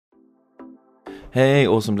Hey,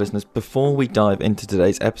 awesome listeners. Before we dive into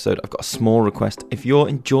today's episode, I've got a small request. If you're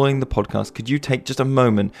enjoying the podcast, could you take just a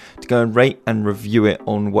moment to go and rate and review it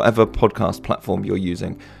on whatever podcast platform you're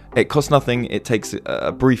using? It costs nothing, it takes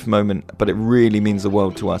a brief moment, but it really means the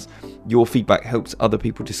world to us. Your feedback helps other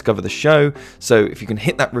people discover the show, so if you can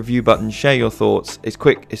hit that review button, share your thoughts. It's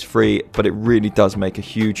quick, it's free, but it really does make a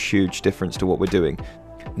huge difference to what we're doing.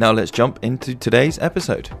 Now let's jump into today's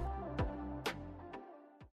episode.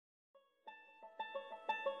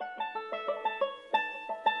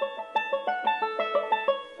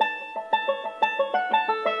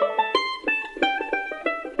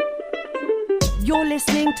 You're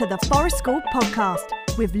listening to the Forest School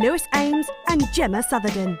podcast with Lewis Ames and Gemma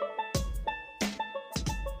Southerden.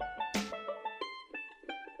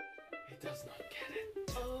 It does not get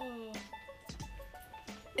it. Oh.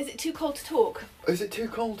 Is it too cold to talk? Is it too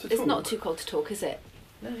cold to talk? It's not too cold to talk, is it?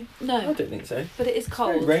 No. I don't think so. But it is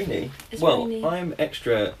cold. It's very rainy. It's well, rainy. I'm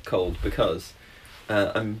extra cold because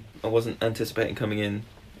I wasn't anticipating coming in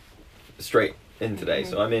straight in today,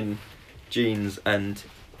 so I'm in jeans and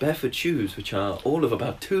barefoot shoes, which are all of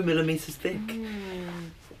about 2 millimeters thick.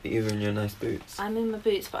 You're in your nice boots. I'm in my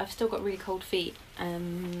boots, but I've still got really cold feet.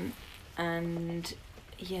 And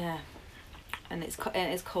yeah, and it's cold.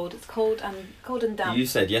 It's cold and damp. You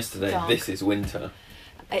said yesterday, dark. This is winter.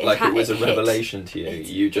 It was a hit. revelation to you.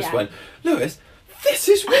 You just yeah. went, Lewis, this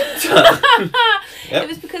is winter. Yep. It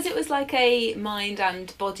was because it was like a mind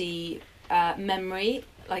and body memory.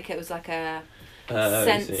 Like it was like a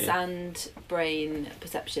sense and brain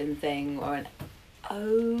perception thing, or an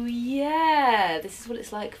oh yeah, this is what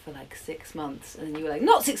it's like for like 6 months, and then you were like,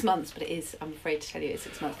 not 6 months, but it is. I'm afraid to tell you, it's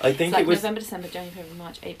 6 months. I think it's like it was November, December, January, February,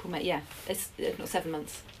 March, April, May. Yeah, it's not 7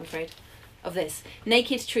 months. I'm afraid of this.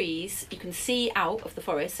 Naked trees, you can see out of the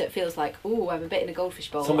forest, so it feels like, oh, I'm a bit in a goldfish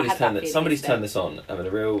bowl. Somebody's turned this on, having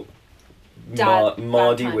a real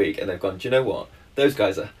mardy time. week, and they've gone, do you know what? Those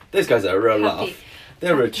guys are a real Happy. laugh.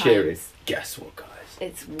 They're real Happy cheery. times. Guess what, guys?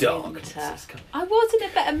 It's Darkness winter. is coming. I was in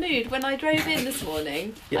a better mood when I drove in this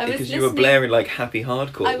morning. Yeah, I was because you were listening- blaring like happy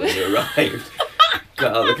hardcore when you arrived.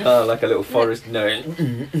 Got out of the car like a little forest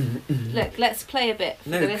gnome. Look, let's play a bit for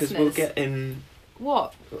No, the because listeners. we'll get in.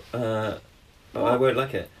 What? I won't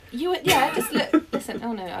like it. Yeah, just look. Listen.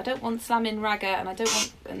 Oh no, I don't want slamming ragga, and I don't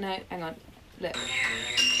want. No, hang on. Look.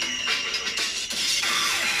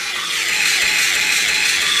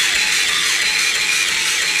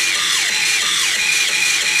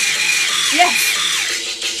 Yes.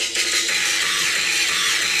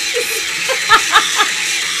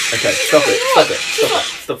 Okay, stop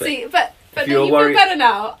it. See, but If no, you're you worried- feel better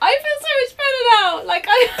now. I feel so much better now. Like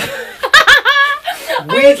I.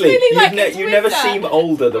 Weirdly, it's you never winter. seem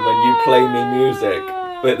older than when you play me music.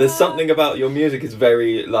 But there's something about your music is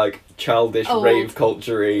very like childish, Old. rave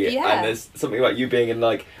culture-y, Yeah. and there's something about you being in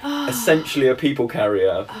like essentially a people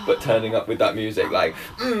carrier, but turning up with that music like,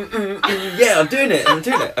 yeah, I'm doing it.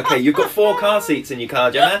 Okay, you've got 4 car seats in your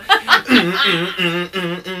car, Gemma.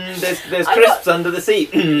 There's crisps under the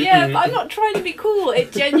seat. Yeah, but I'm not trying to be cool.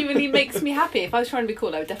 It genuinely makes me happy. If I was trying to be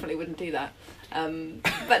cool, I definitely wouldn't do that.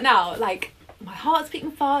 But now, like, my heart's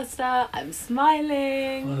beating faster. I'm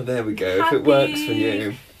smiling. Oh, there we go. Happy. If it works for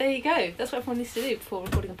you. There you go. That's what everyone needs to do before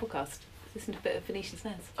recording a podcast. Listen to a bit of Venetian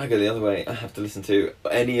snares. I go the other way. I have to listen to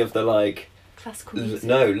any of the like Classical music.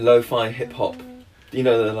 lo-fi hip hop. You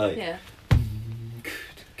know, they're like Yeah.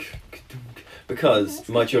 because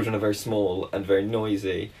my children are very small and very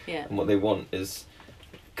noisy, Yeah. and what they want is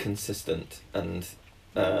consistent and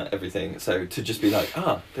everything. So to just be like,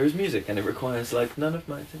 there is music, and it requires like none of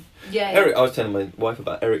my attention. Yeah. Eric, I was telling my wife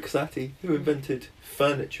about Eric Satie, who invented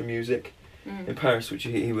furniture music Mm. in Paris, which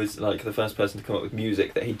he was like the first person to come up with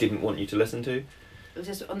music that he didn't want you to listen to. It was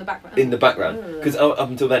just on the background. In the background, because up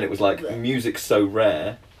until then it was like Blech. music's so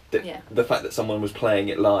rare that Yeah. the fact that someone was playing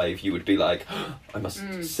it live, you would be like, I must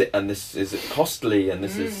sit, and this is costly, and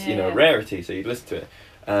this is a yeah. rarity, so you'd listen to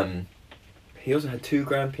it. He also had 2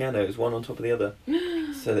 grand pianos, one on top of the other,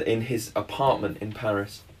 so that in his apartment in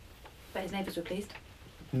Paris. But his neighbours were pleased.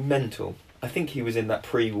 Mental. I think he was in that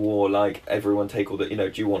pre-war, like, everyone take all the,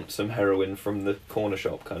 do you want some heroin from the corner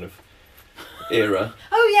shop kind of era.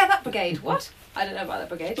 Oh yeah, that brigade. What? I don't know about that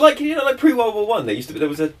brigade. Like, like pre-World War One, there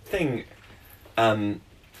was a thing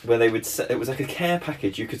where they would it was like a care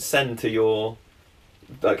package you could send to your,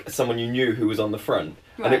 like, someone you knew who was on the front,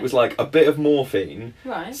 and it Right. was like a bit of morphine,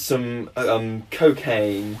 Right. some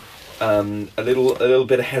cocaine, a little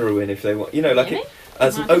bit of heroin if they want, like Really?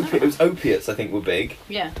 some I don't know. it was opiates, I think, were big.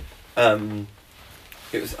 Yeah.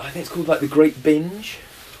 It was, I think it's called like the Great Binge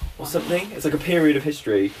or something. It's like a period of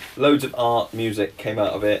history. Loads of art, music came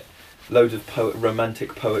out of it. Loads of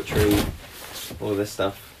romantic poetry. all this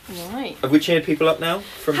stuff. Right. Have we cheered people up now?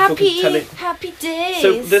 From telling... Happy days.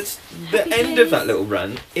 So the Happy end days. of that little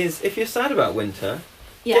rant is, if you're sad about winter,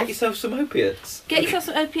 get yourself some opiates. Get yourself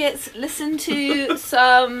some opiates. Listen to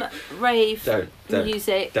some rave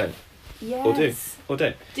music. Don't. Yes. Or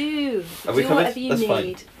don't. Do. Are we Do covered? whatever you That's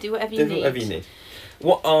need. fine. Do whatever you Do need. whatever you need.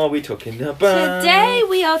 What are we talking about? Today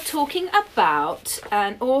we are talking about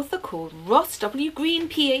an author called Ross W. Greene,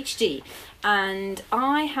 PhD. And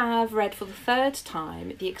I have read for the third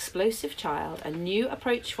time The Explosive Child, a new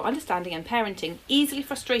approach for understanding and parenting easily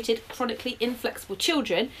frustrated, chronically inflexible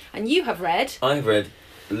children. And you have read... I have read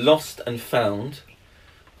Lost and Found.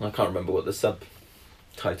 I can't remember what the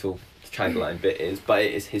subtitle, tagline bit is, but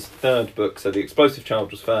it is his third book. So The Explosive Child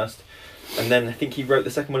was first. And then I think he wrote the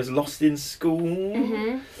second one is Lost in School.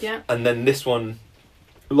 Mm-hmm. Yeah. And then this one,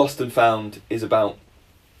 Lost and Found, is about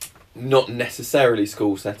not necessarily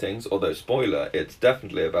school settings, although spoiler, it's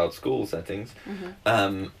definitely about school settings.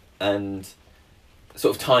 Mm-hmm. And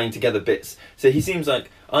sort of tying together bits. So he seems like,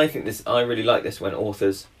 I really like this when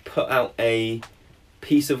authors put out a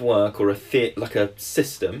piece of work or like a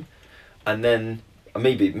system, and then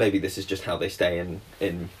maybe this is just how they stay in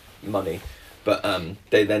money. But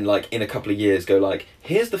they then, like, in a couple of years go like,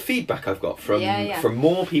 here's the feedback I've got from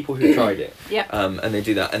more people who tried it. Yeah. And they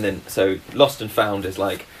do that. And then, so Lost and Found is,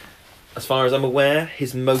 like, as far as I'm aware,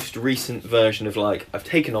 his most recent version of, like, I've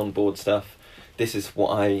taken on board stuff. This is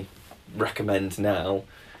what I recommend now.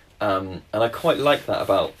 And I quite like that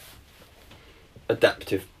about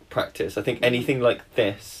adaptive practice. I think anything like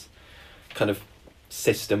this kind of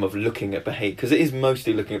system of looking at behaviour, because it is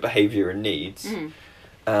mostly looking at behaviour and needs.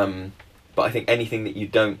 But I think anything that you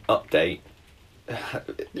don't update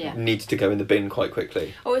needs to go in the bin quite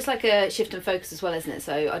quickly. Oh, it's like a shift in focus as well, isn't it?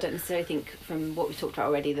 So I don't necessarily think, from what we've talked about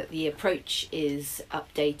already, that the approach is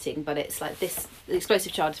updating, but it's like this, The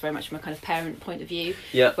Explosive Child is very much from a kind of parent point of view,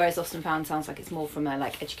 whereas Lost and Found sounds like it's more from a,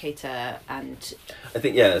 like, educator and... I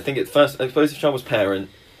think it first, Explosive Child was parent,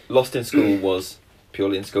 Lost in School was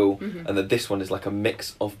purely in school, and then this one is like a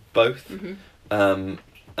mix of both. And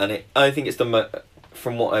I think it's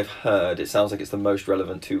from what I've heard, it sounds like it's the most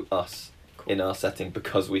relevant to us in our setting,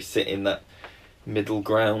 because we sit in that middle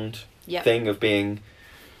ground thing of being,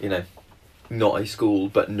 not a school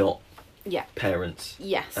but not parents.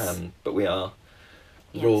 Yes. But we are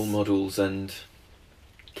role models and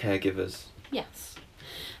caregivers. Yes.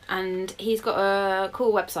 And he's got a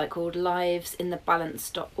cool website called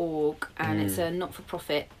livesinthebalance.org, and it's a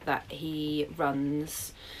not-for-profit that he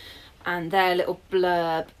runs. And their little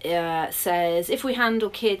blurb says, if we handle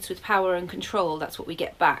kids with power and control, that's what we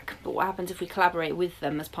get back. But what happens if we collaborate with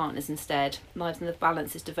them as partners instead? Lives in the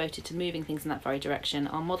Balance is devoted to moving things in that very direction.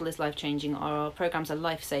 Our model is life-changing. Our programmes are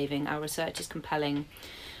life-saving. Our research is compelling.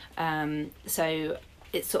 So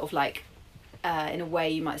it's sort of like, in a way,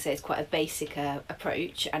 you might say it's quite a basic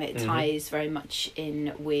approach, and it ties very much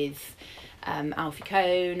in with... Alfie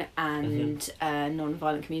Kohn and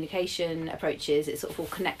non-violent communication approaches. It sort of all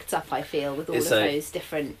connects up, I feel, with all of those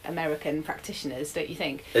different American practitioners, don't you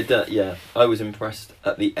think? It does, yeah. I was impressed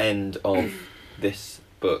at the end of this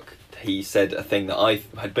book. He said a thing that I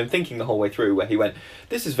had been thinking the whole way through, where he went,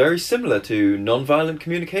 this is very similar to Non-Violent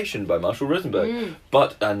Communication by Marshall Rosenberg.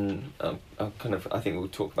 But, I think we'll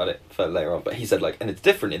talk about it further later on, but he said, like, and it's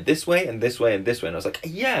different in this way and this way and this way. And I was like,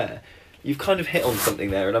 yeah. You've kind of hit on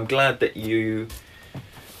something there, and I'm glad that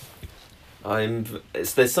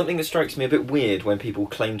there's something that strikes me a bit weird when people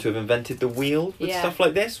claim to have invented the wheel with stuff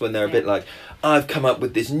like this, when they're a bit like, I've come up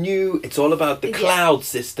with this it's all about the cloud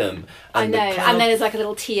system. And I know, and then there's like a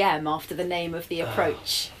little TM after the name of the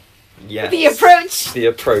approach. Yes. The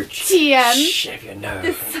approach. TM. Shh, if you know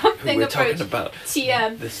who we're talking about.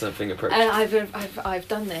 TM. There's something approach. And I've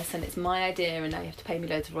done this, and it's my idea, and now you have to pay me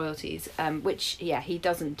loads of royalties, which he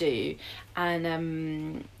doesn't do,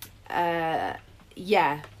 and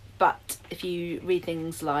but if you read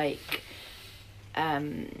things like,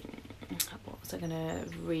 what was I gonna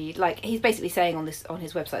read? Like, he's basically saying on his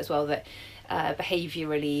website as well that.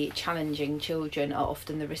 Behaviourally challenging children are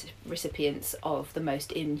often the recipients of the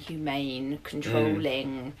most inhumane,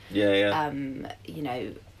 controlling, like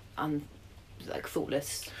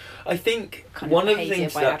thoughtless. I think kind of behaviour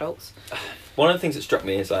by adults. One of the things that struck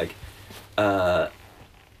me is like, it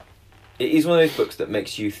is one of those books that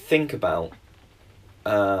makes you think about,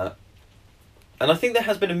 and I think there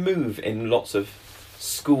has been a move in lots of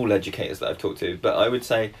school educators that I've talked to, but I would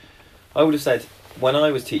have said. When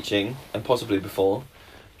I was teaching, and possibly before,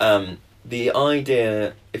 the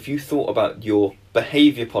idea, if you thought about your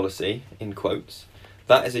behaviour policy, in quotes,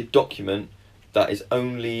 that is a document that is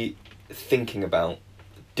only thinking about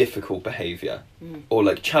difficult behaviour or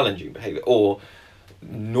like challenging behaviour or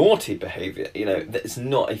naughty behaviour, you know, that's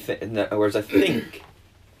not a thing. Whereas I think,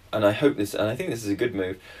 and I think this is a good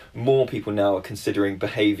move, more people now are considering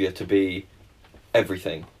behaviour to be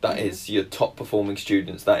everything. That is your top performing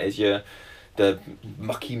students, that is the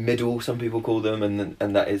mucky middle, some people call them,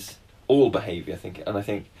 and that is all behaviour, I think. And I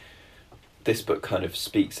think this book kind of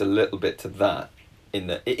speaks a little bit to that, in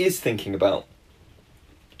that it is thinking about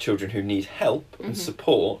children who need help and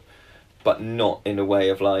support, but not in a way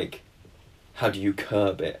of like, how do you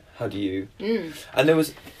curb it? How do you... And there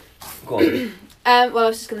was... Go on. Well, I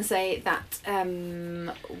was just going to say that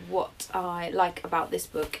what I like about this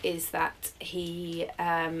book is that he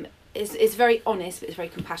is very honest, but is very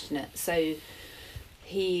compassionate. So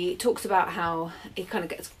he talks about how it kind of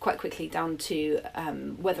gets quite quickly down to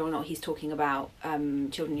whether or not he's talking about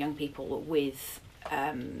children and young people with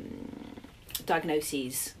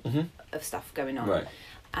diagnoses of stuff going on. Right.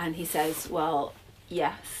 And he says, well,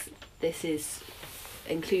 yes, this is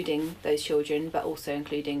including those children, but also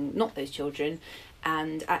including not those children.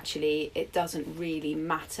 And actually, it doesn't really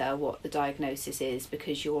matter what the diagnosis is,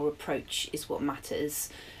 because your approach is what matters.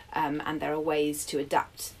 And there are ways to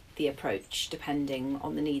adapt the approach depending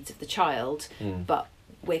on the needs of the child. But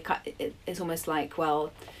it's almost like,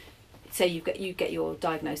 well, say you get your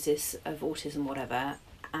diagnosis of autism, whatever,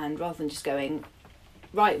 and rather than just going,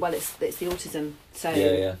 right, well, it's the autism, so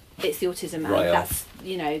it's the autism,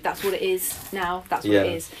 and that's what it is now, that's what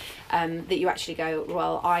it is, that you actually go,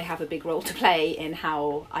 well, I have a big role to play in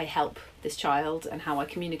how I help this child and how I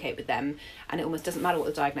communicate with them, and it almost doesn't matter what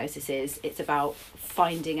the diagnosis is, it's about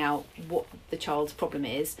finding out what the child's problem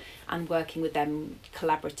is and working with them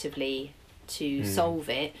collaboratively to solve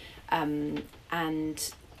it, and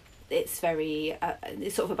it's very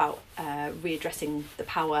it's sort of about readdressing the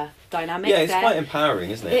power dynamic. Yeah, it's quite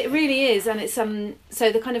empowering, isn't it? It really is, and it's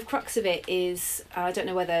so the kind of crux of it is, I don't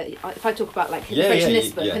know whether if I talk about like the approach in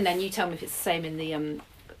this book, and then you tell me if it's the same in the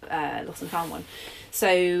Lost and Found one.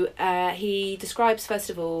 So he describes, first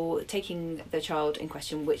of all, taking the child in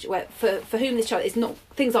question, for whom this child is not,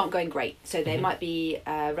 things aren't going great. So there might be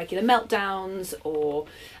regular meltdowns or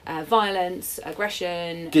violence,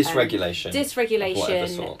 aggression, dysregulation,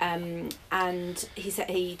 and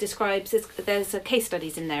he describes there's case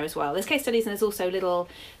studies in there as well. There's case studies and there's also little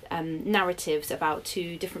narratives about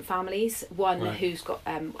two different families. One who's got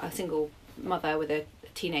a single mother with a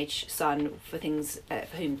teenage son for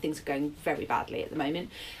whom things are going very badly at the moment,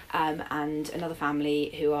 and another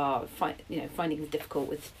family who are finding it difficult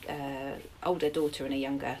with older daughter and a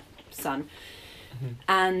younger son,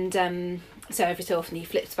 and so every so often he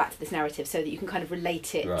flips back to this narrative so that you can kind of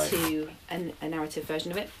relate it to a narrative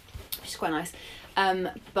version of it, which is quite nice.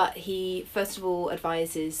 But he first of all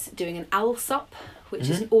advises doing an ALSUP, which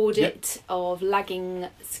is an audit of lagging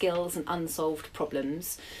skills and unsolved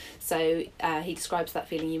problems. So he describes that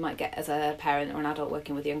feeling you might get as a parent or an adult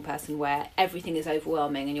working with a young person, where everything is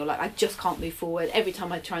overwhelming and you're like, I just can't move forward. Every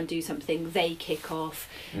time I try and do something, they kick off.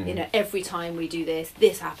 Every time we do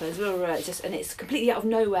this happens. Blah, blah, blah. And it's completely out of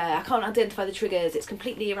nowhere. I can't identify the triggers. It's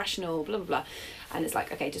completely irrational. Blah blah blah. And it's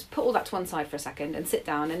like, okay, just put all that to one side for a second and sit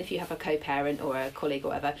down. And if you have a co-parent or a colleague or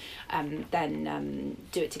whatever, then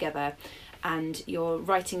do it together. And you're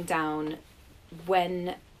writing down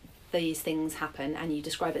when these things happen, and you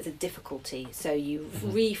describe it as a difficulty. So you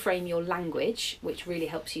reframe your language, which really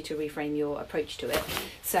helps you to reframe your approach to it.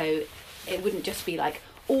 So it wouldn't just be like,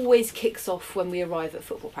 always kicks off when we arrive at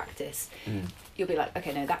football practice. You'll be like,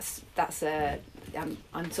 okay, no, that's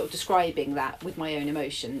I'm sort of describing that with my own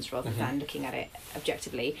emotions rather than looking at it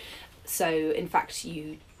objectively. So in fact,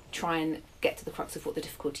 you try and get to the crux of what the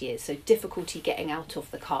difficulty is. So difficulty getting out of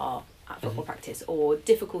the car at football practice, or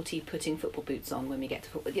difficulty putting football boots on when we get to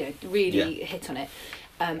football, really hit on it,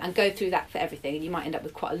 and go through that for everything, and you might end up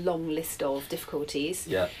with quite a long list of difficulties.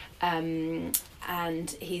 And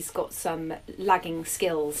he's got some lagging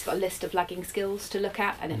skills, he's got a list of lagging skills to look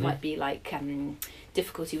at, and it might be like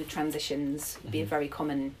difficulty with transitions would be a very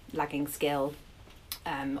common lagging skill,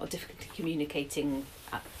 or difficulty communicating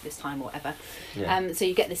at this time or whatever. So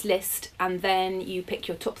you get this list, and then you pick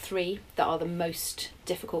your top 3 that are the most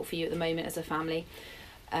difficult for you at the moment as a family,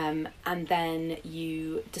 and then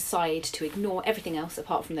you decide to ignore everything else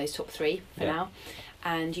apart from those top 3 for now,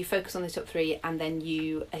 and you focus on those top 3, and then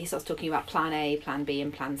he starts talking about plan A, plan B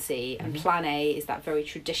and plan C, and plan A is that very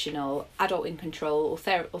traditional adult in control,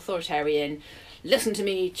 authoritarian, listen to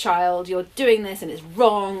me child, you're doing this and it's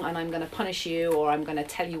wrong and I'm going to punish you, or I'm going to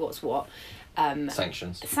tell you what's what.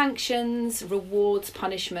 sanctions, rewards,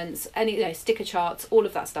 punishments, any sticker charts, all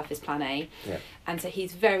of that stuff is plan A. Yeah. And so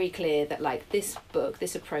he's very clear that like this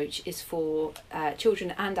approach is for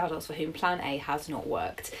children and adults for whom plan A has not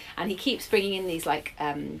worked. And he keeps bringing in these like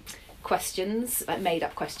questions, like made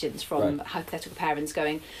up questions from hypothetical parents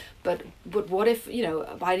going, but what if,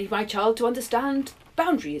 I need my child to understand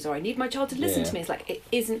boundaries, or I need my child to listen to me. It's like, it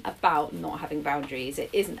isn't about not having boundaries, it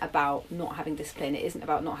isn't about not having discipline, it isn't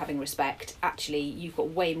about not having respect. Actually, you've got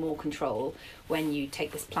way more control when you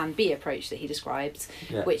take this plan B approach that he describes,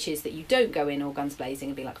 which is that you don't go in all guns blazing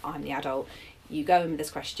and be like, I'm the adult. You go in with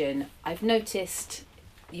this question: I've noticed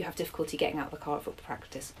you have difficulty getting out of the car at football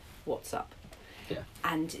practice, what's up? Yeah.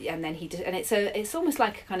 And then it's almost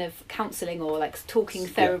like a kind of counselling or like talking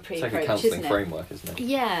therapy it's like approach, a counselling isn't it? framework, isn't it?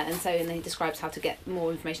 Yeah, and then he describes how to get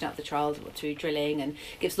more information out of the child through drilling, and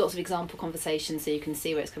gives lots of example conversations so you can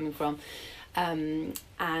see where it's coming from,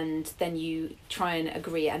 and then you try and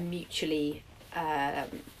agree a mutually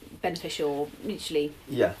beneficial, mutually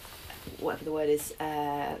whatever the word is,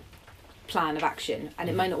 plan of action. And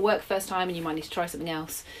it might not work first time, and you might need to try something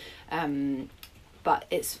else. But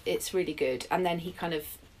it's really good. And then he kind of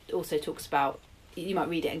also talks about, you might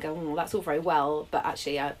read it and go, oh, that's all very well, but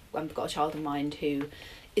actually I've got a child in mind who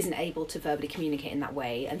isn't able to verbally communicate in that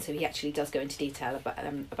way. And so he actually does go into detail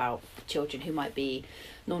about children who might be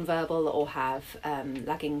non-verbal or have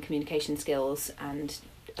lagging communication skills, and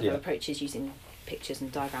other approaches using pictures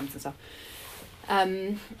and diagrams and stuff.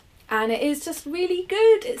 And it is just really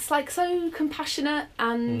good. It's like so compassionate,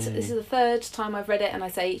 and this is the third time I've read it, and I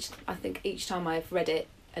think each time I've read it,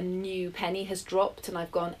 a new penny has dropped, and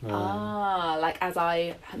I've gone, like as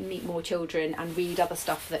I meet more children and read other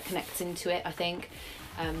stuff that connects into it, I think.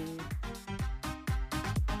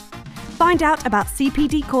 Find out about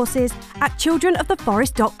CPD courses at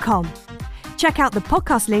childrenoftheforest.com. Check out the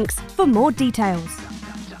podcast links for more details.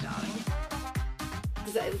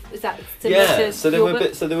 Is that similar to so there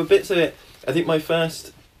were bits of it. I think my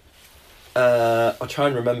first I'll try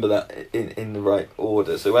and remember that in the right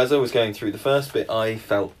order. So as I was going through the first bit, I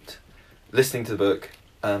felt, listening to the book,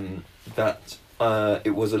 that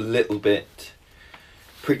it was a little bit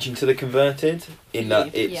preaching to the converted, in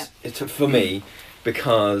that it's for me,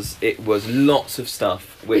 because it was lots of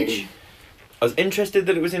stuff which I was interested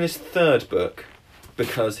that it was in his third book,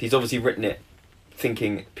 because he's obviously written it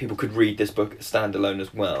thinking people could read this book standalone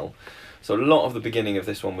as well. So a lot of the beginning of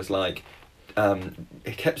this one was like,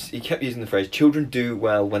 he kept using the phrase, children do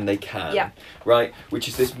well when they can, right? Which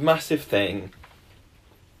is this massive thing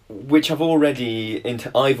which I've already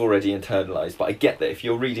internalized, but I get that if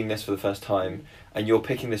you're reading this for the first time and you're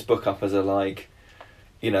picking this book up as a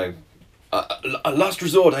last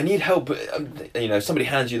resort, I need help, somebody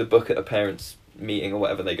hands you the book at a parents' meeting or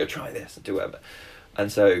whatever, they go, try this, do whatever.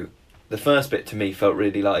 And so the first bit to me felt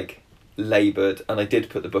really like laboured, and I did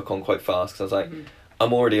put the book on quite fast because I was like,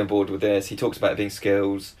 I'm already on board with this. He talks about it being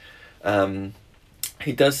skills.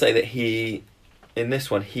 He does say that in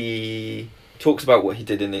this one, he talks about what he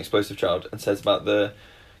did in The Explosive Child and says about the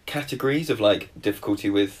categories of like difficulty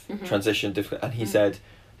with transition, and he said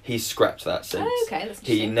he's scrapped that since. Oh, okay, that's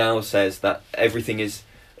interesting. He now says that everything is,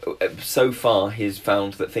 so far he's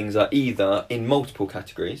found that things are either in multiple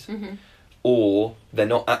categories, or they're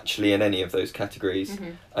not actually in any of those categories.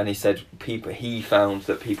 And he said he found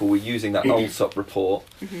that people were using that Allsop report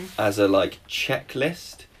as a like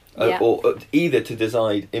checklist, or either to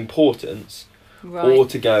decide importance, or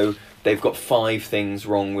to go, they've got 5 things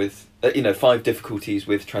wrong with 5 difficulties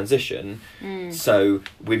with transition, so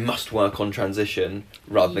we must work on transition,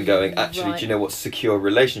 rather than going, actually, do you know what, secure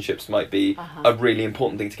relationships might be a really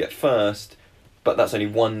important thing to get first, but that's only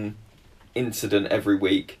one incident every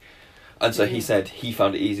week. And so he said he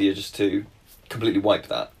found it easier just to completely wipe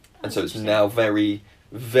that. And so it's now very,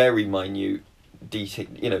 very minute,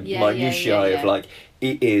 minutiae of like,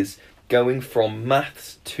 it is going from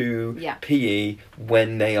maths to PE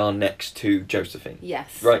when they are next to Josephine.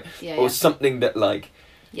 Yes. Right? Or something that like,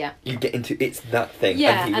 you get into, it's that thing.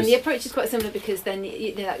 Yeah, and the approach is quite similar, because then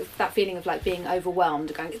that feeling of like being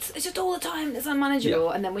overwhelmed, going, it's just all the time, it's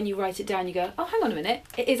unmanageable, and then when you write it down you go, oh, hang on a minute,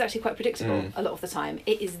 it is actually quite predictable a lot of the time.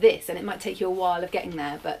 It is this, and it might take you a while of getting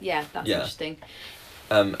there, but that's interesting.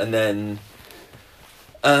 And then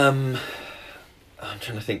I'm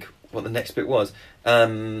trying to think what the next bit was.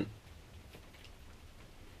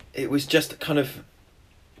 It was just kind of,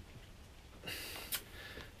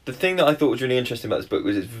 the thing that I thought was really interesting about this book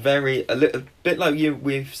was it's a little bit like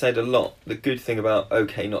we've said a lot, the good thing about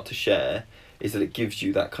OK Not to Share is that it gives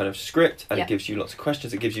you that kind of script, and it gives you lots of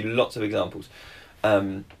questions, it gives you lots of examples.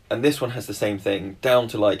 And this one has the same thing, down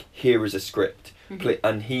to like, here is a script.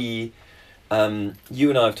 And he You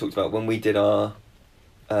and I have talked about when we did our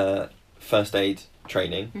first aid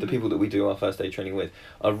training, the people that we do our first aid training with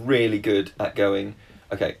are really good at going,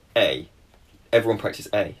 okay, A, everyone practice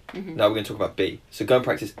A. Now we're going to talk about B. So go and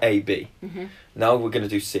practice A, B. Now we're going to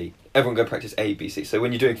do C. Everyone go practice A, B, C. So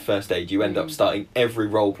when you're doing first aid, you end up starting every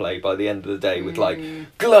role play by the end of the day with like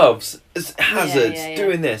gloves, hazards,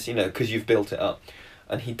 doing this, you know, because you've built it up.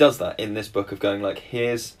 And he does that in this book of going like,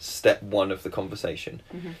 here's step 1 of the conversation.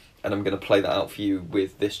 And I'm going to play that out for you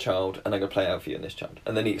with this child, and I'm going to play it out for you and this child.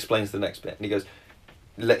 And then he explains the next bit, and he goes,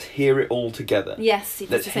 let's hear it all together. Yes, he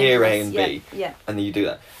does. Let's hear A and B. Yeah. And then you do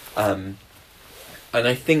that. And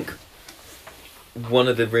I think one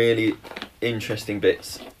of the really interesting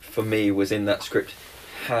bits for me was in that script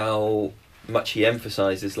how much he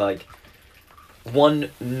emphasises, like,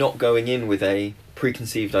 one, not going in with a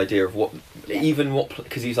preconceived idea of what,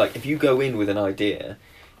 because he's like, if you go in with an idea,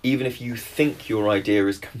 even if you think your idea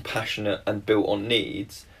is compassionate and built on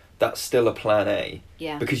needs, that's still a plan A.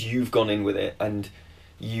 Yeah. Because you've gone in with it and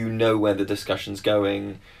you know where the discussion's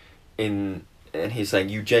going and he's saying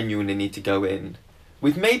you genuinely need to go in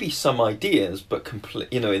with maybe some ideas, but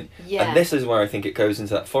and this is where I think it goes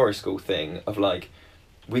into that forest school thing of like,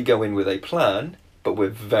 we go in with a plan, but we're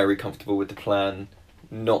very comfortable with the plan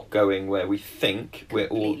not going where we think we're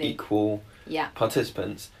all equal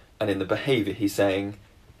participants. And in the behaviour, he's saying,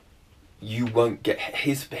 you won't get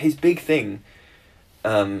his big thing.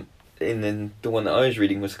 In the one that I was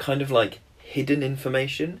reading was kind of like hidden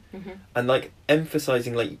information, and like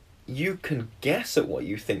emphasizing like you can guess at what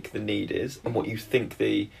you think the need is and what you think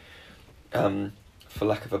the, for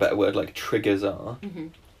lack of a better word, like triggers are.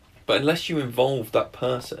 But unless you involve that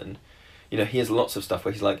person, you know, he has lots of stuff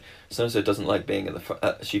where he's like, so-and-so doesn't like being in the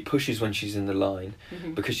front. She pushes when she's in the line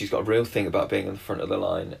because she's got a real thing about being in the front of the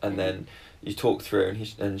line. And then you talk through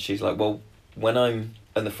and she's like, well, when I'm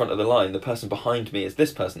in the front of the line, the person behind me is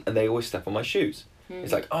this person and they always step on my shoes.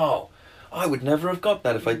 It's like, oh, I would never have got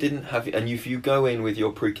that if I didn't have it. And if you go in with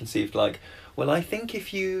your preconceived, like, well, I think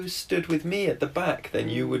if you stood with me at the back, then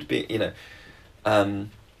you would be, you know,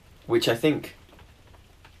 which I think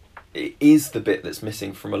is the bit that's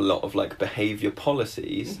missing from a lot of like behaviour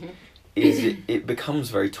policies. Is it becomes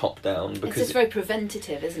very top down because it's just very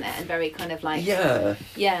preventative, isn't it, and very kind of like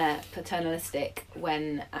paternalistic,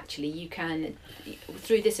 when actually you can,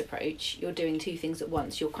 through this approach, you're doing two things at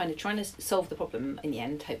once. You're kind of trying to solve the problem in the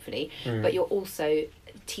end, hopefully, but you're also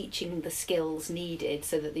teaching the skills needed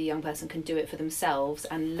so that the young person can do it for themselves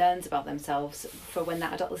and learns about themselves for when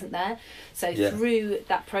that adult isn't there. So through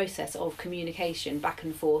that process of communication back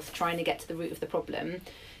and forth, trying to get to the root of the problem,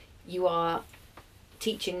 you are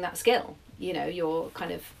teaching that skill. You know, you're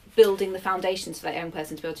kind of building the foundations for that young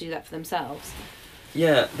person to be able to do that for themselves.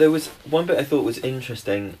 Yeah, there was one bit I thought was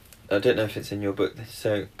interesting. I don't know if it's in your book,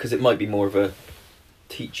 so because it might be more of a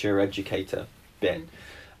teacher-educator bit.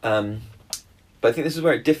 But I think this is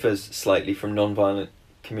where it differs slightly from non-violent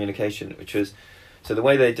communication, which was, so the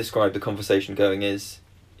way they describe the conversation going is,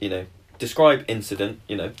 you know, describe incident,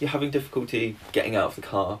 you know, you're having difficulty getting out of the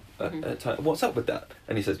car at a time. What's up with that?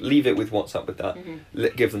 And he says, leave it with what's up with that.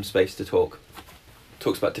 Give them space to talk.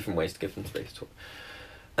 Talks about different ways to give them space to talk.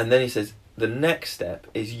 And then he says, the next step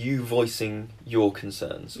is you voicing your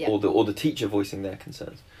concerns, or the teacher voicing their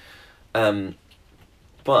concerns.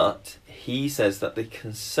 But he says that the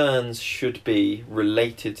concerns should be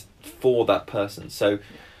related for that person. So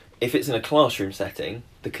if it's in a classroom setting,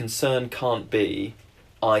 the concern can't be,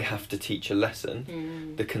 I have to teach a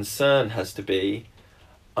lesson. The concern has to be,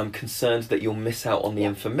 I'm concerned that you'll miss out on the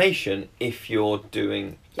information if you're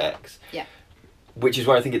doing X. Which is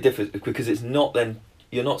where I think it differs, because it's not then,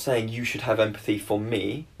 you're not saying you should have empathy for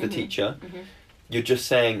me, the teacher. You're just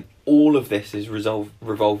saying all of this is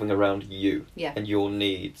revolving around you and your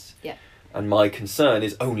needs. And my concern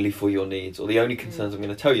is only for your needs, or the only concerns I'm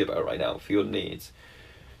going to tell you about right now for your needs.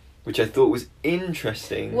 Which I thought was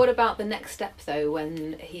interesting. What about the next step, though,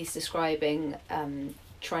 when he's describing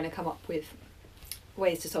trying to come up with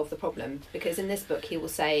ways to solve the problem? Because in this book he will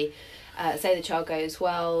say the child goes,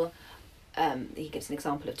 well, he gives an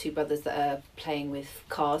example of two brothers that are playing with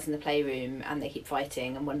cars in the playroom and they keep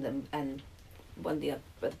fighting, and one of the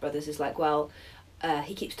other brothers is like, well,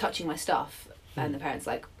 he keeps touching my stuff, and the parent's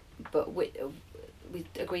like, but we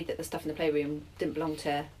agreed that the stuff in the playroom didn't belong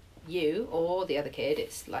to you or the other kid,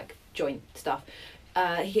 it's like joint stuff.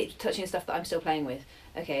 He keeps touching stuff that I'm still playing with.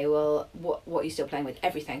 Okay, well, what are you still playing with?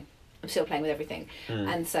 Everything. I'm still playing with everything.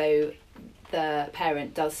 And so the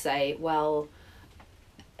parent does say, well,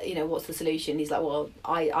 you know, what's the solution? He's like, well,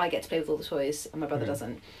 I get to play with all the toys and my brother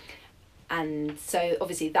doesn't. And so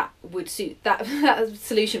obviously that would suit that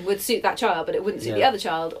solution would suit that child, but it wouldn't suit the other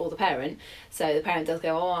child or the parent. So the parent does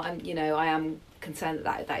go, oh, I am concerned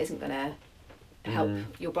that isn't going to help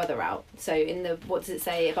your brother out. So what does it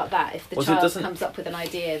say about that? If the child comes up with an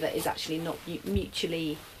idea that is actually not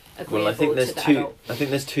mutually agreeable I think there's to the two. adult. I think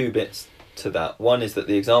there's two bits to that. One is that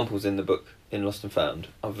the examples in the book in Lost and Found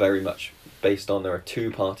are very much based on there are two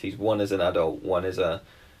parties. One is an adult, one is a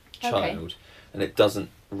child, and it doesn't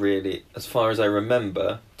really, as far as I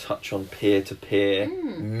remember, touch on peer-to-peer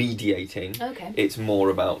mediating. Okay. It's more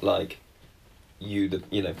about like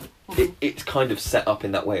it's kind of set up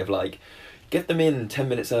in that way of like, get them in 10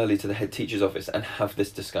 minutes early to the head teacher's office and have this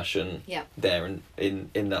discussion there and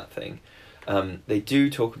in that thing. They do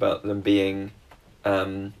talk about them being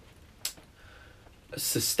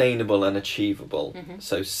sustainable and achievable.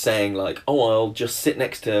 So saying like, oh, I'll just sit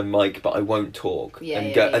next to Mike but I won't talk,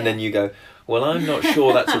 and then you go, well, I'm not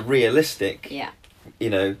sure that's a realistic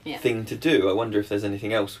thing to do. I wonder if there's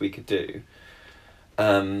anything else we could do.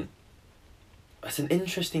 That's an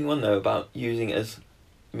interesting one though, about using it as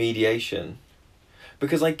mediation,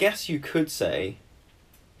 because I guess you could say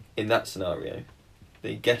in that scenario,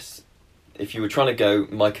 if you were trying to go,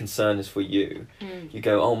 my concern is for you, you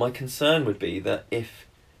go, oh, my concern would be that if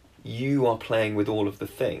you are playing with all of the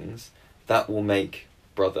things, that will make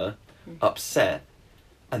brother upset,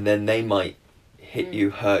 and then they might hit you,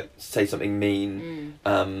 hurt, say something mean,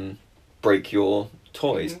 break your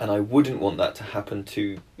toys, and I wouldn't want that to happen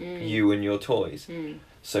to you and your toys.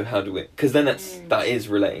 So how do we, because then that is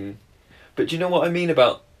relating, but do you know what I mean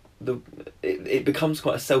about it becomes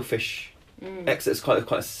quite a selfish exercise,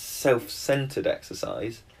 quite a self-centered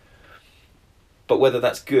exercise. But whether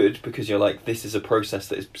that's good because you're like, this is a process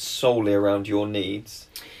that is solely around your needs.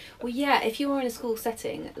 Well, yeah, if you are in a school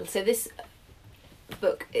setting, so this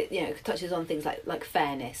book, touches on things like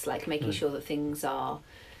fairness, like making sure that things are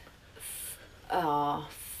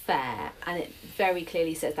fair, and it very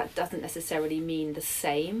clearly says that doesn't necessarily mean the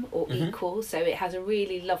same or equal. So it has a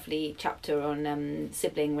really lovely chapter on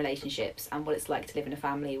sibling relationships and what it's like to live in a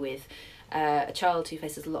family with a child who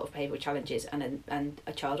faces a lot of behavioural challenges and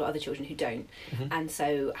a child or other children who don't, and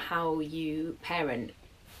so how you parent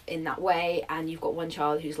in that way. And you've got one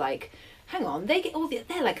child who's like, hang on, they're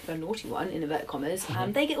like the naughty one in inverted commas,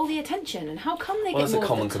 and they get all the attention, and how come they get more of the time?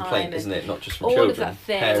 Well, that's a common complaint, isn't it? Not just from all children, of that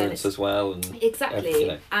thing, parents as well, and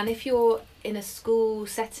exactly. And if you're in a school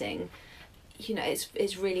setting,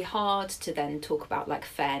 it's really hard to then talk about like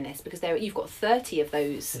fairness, because you've got 30 of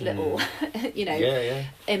those little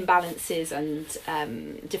imbalances and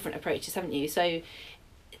different approaches, haven't you? So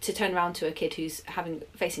to turn around to a kid who's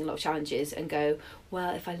facing a lot of challenges and go,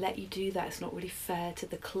 well, if I let you do that, it's not really fair to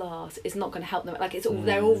the class, it's not going to help them. Like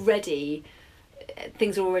they're already,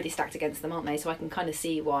 things are already stacked against them, aren't they? So I can kind of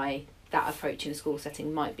see why that approach in a school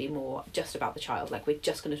setting might be more just about the child. Like, we're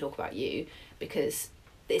just going to talk about you because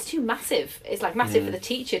it's too massive. It's like massive for the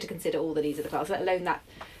teacher to consider all the needs of the class, let alone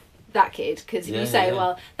that kid. Because if you say,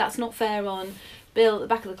 well, that's not fair on Bill at the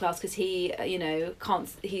back of the class because he,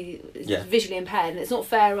 is visually impaired, and it's not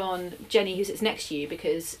fair on Jenny who sits next to you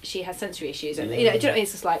because she has sensory issues, and do you know what I mean?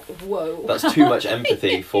 It's just like, whoa. That's too much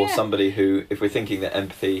empathy for somebody who, if we're thinking that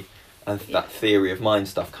empathy and that theory of mind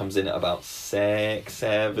stuff comes in at about 6,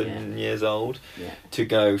 7 years old, to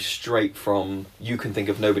go straight from you can think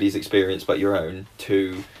of nobody's experience but your own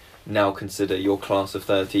to now consider your class of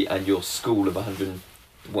 30 and your school of 100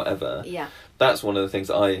 whatever. That's one of the things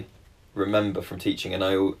that I remember from teaching, and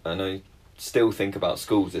I still think about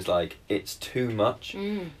schools is like, it's too much.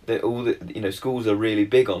 That schools are really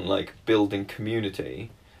big on like building community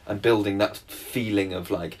and building that feeling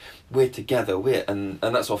of like, we're together, and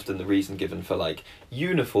that's often the reason given for like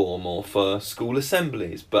uniform or for school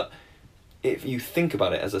assemblies. But if you think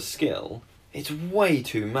about it as a skill, it's way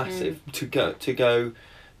too massive to go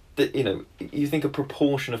that, you think a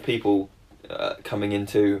proportion of people coming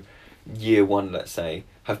into year 1, let's say,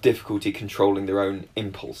 have difficulty controlling their own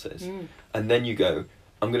impulses, and then you go,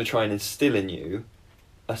 I'm going to try and instill in you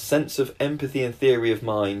a sense of empathy and theory of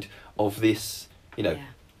mind of this,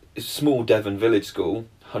 small Devon village school,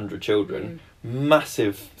 100 children,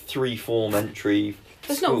 massive 3-form entry.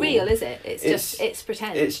 But it's not real, is it? It's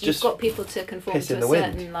pretend. You've got people to conform to a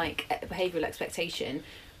certain like behavioural expectation,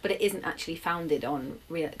 but it isn't actually founded on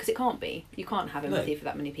real, because it can't be. You can't have empathy for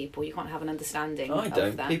that many people. You can't have an understanding of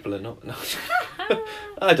that. People are not. No.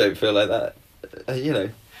 I don't feel like that.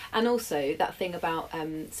 And also that thing about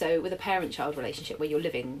so with a parent-child relationship where you're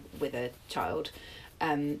living with a child,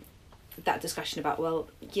 that discussion about, well,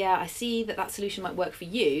 yeah, I see that solution might work for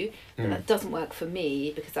you, but that doesn't work for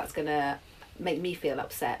me because that's going to make me feel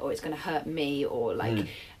upset, or it's going to hurt me, or like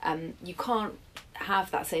you can't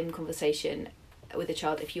have that same conversation with a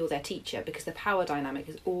child if you're their teacher, because the power dynamic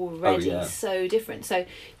is already so different. So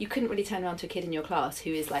you couldn't really turn around to a kid in your class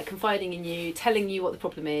who is like confiding in you, telling you what the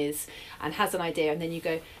problem is and has an idea, and then you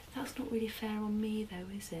go, that's not really fair on me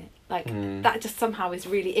though, is it? Like that just somehow is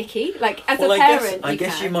really icky. Like as a parent, I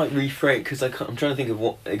guess you might rephrase, because I'm trying to think of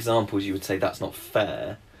what examples you would say that's not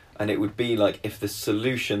fair, and it would be like if the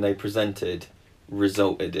solution they presented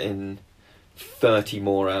resulted in 30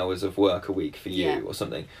 more hours of work a week for you or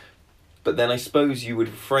something. But then I suppose you would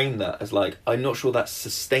frame that as like, I'm not sure that's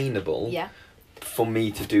sustainable for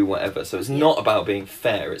me to do whatever. So it's not about being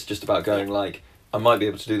fair. It's just about going like, I might be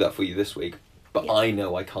able to do that for you this week, but I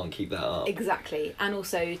know I can't keep that up. Exactly. And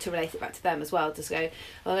also to relate it back to them as well, to go,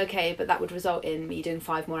 well, okay, but that would result in me doing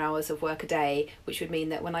 5 more hours of work a day, which would mean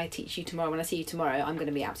that when I teach you tomorrow, when I see you tomorrow, I'm going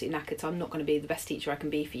to be absolutely knackered. So I'm not going to be the best teacher I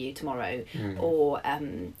can be for you tomorrow. Or,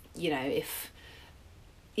 you know, if...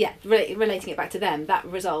 Yeah, relating it back to them, that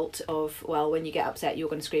result of, well, when you get upset, you're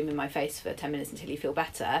going to scream in my face for 10 minutes until you feel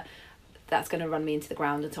better, that's going to run me into the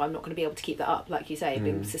ground, and so I'm not going to be able to keep that up, like you say,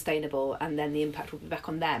 being sustainable, and then the impact will be back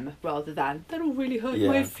on them, rather than, that'll really hurt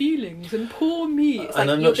my feelings, and poor me. It's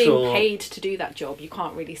like, you're being paid to do that job. You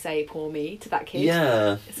can't really say poor me to that kid.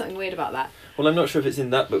 Yeah. There's something weird about that. Well, I'm not sure if it's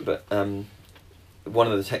in that book, but one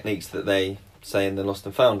of the techniques that they say in the Lost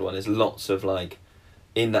and Found one is lots of, like,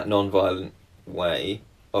 in that non-violent way,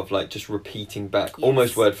 of like just repeating back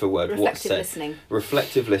almost word for word what's said. Listening.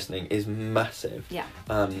 Reflective listening is massive. Yeah.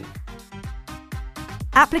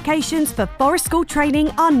 Applications for Forest School training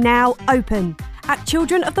are now open at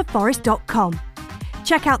childrenoftheforest.com.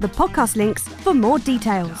 Check out the podcast links for more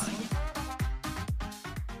details.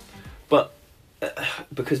 But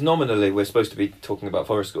because nominally we're supposed to be talking about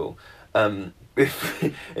Forest School,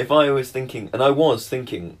 if I was thinking, and I was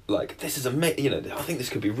thinking, like, this is amazing, you know, I think this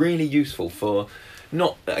could be really useful for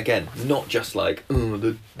not just like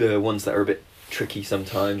the ones that are a bit tricky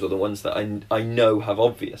sometimes, or the ones that I know have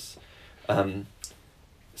obvious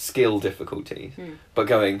skill difficulties, but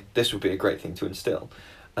going, this would be a great thing to instill.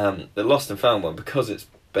 The Lost and Found one, because it's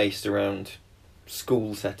based around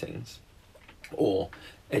school settings or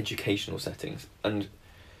educational settings, and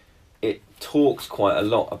it talks quite a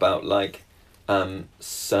lot about like,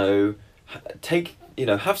 so take, you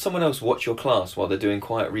know, have someone else watch your class while they're doing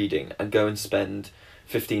quiet reading and go and spend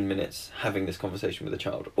 15 minutes having this conversation with a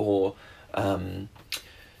child, or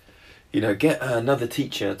you know, get another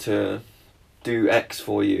teacher to do X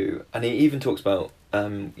for you. And he even talks about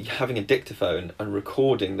having a dictaphone and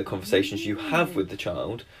recording the conversations you have with the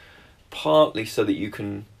child, partly so that you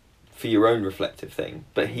can, for your own reflective thing,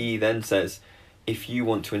 but he then says, if you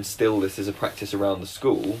want to instill this as a practice around the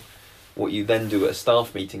school, what you then do at a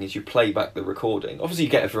staff meeting is you play back the recording. Obviously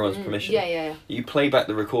you get everyone's permission. Yeah. You play back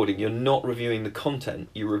the recording. You're not reviewing the content.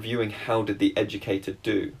 You're reviewing how did the educator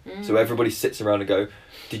do. So everybody sits around and go,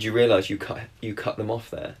 did you realise you cut them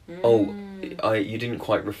off there? You didn't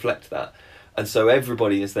quite reflect that. And so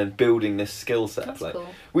everybody is then building this skill set. That's like, cool.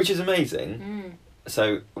 which is amazing.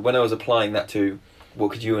 So when I was applying that to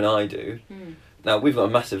what could you and I do, now we've got a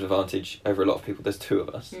massive advantage over a lot of people. There's 2 of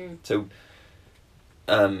us. So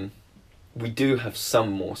we do have some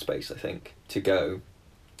more space, I think, to go,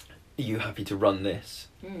 are you happy to run this?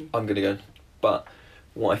 I'm going to go. But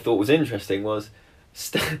what I thought was interesting was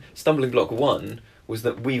stumbling block 1 was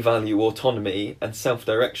that we value autonomy and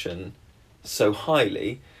self-direction so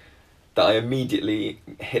highly that I immediately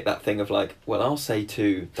hit that thing of like, well, I'll say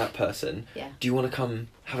to that person, do you want to come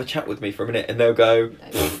have a chat with me for a minute? And they'll go,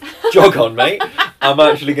 jog on, mate. I'm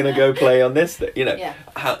actually going to go play on this. You know,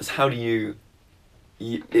 how do you...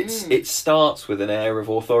 it starts with an air of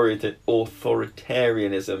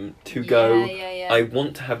authoritarianism to go, I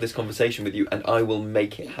want to have this conversation with you and I will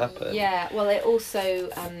make it happen. Yeah, well, it also,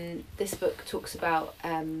 this book talks about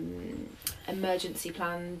emergency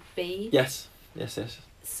plan B. Yes.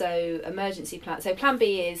 So plan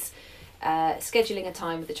B is scheduling a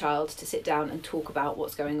time with the child to sit down and talk about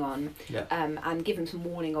what's going on, and give them some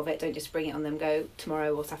warning of it. Don't just bring it on them, go,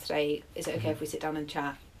 tomorrow or Saturday, is it okay if we sit down and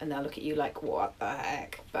chat? And they'll look at you like, what the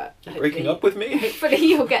heck? But breaking up with me? Hopefully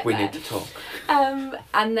you'll get we there. need to talk.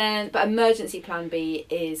 But emergency plan B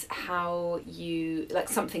is how you, like,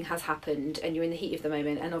 something has happened and you're in the heat of the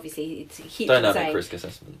moment, and obviously he keeps dynamic saying, risk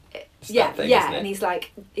assessment. And he's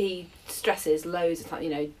like, he stresses loads of time, you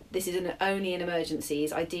know, this is only in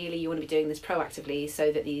emergencies. Ideally you want to be doing this proactively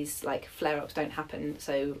so that these like flare-ups don't happen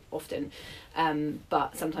so often.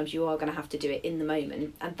 But sometimes you are going to have to do it in the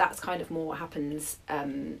moment, and that's kind of more what happens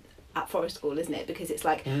at forest school, isn't it? Because it's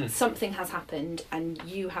like something has happened and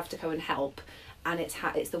you have to go and help, and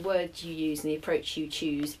it's the words you use and the approach you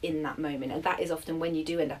choose in that moment, and that is often when you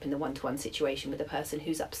do end up in the one-to-one situation with a person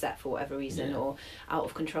who's upset for whatever reason or out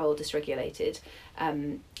of control, dysregulated,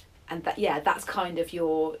 and that's kind of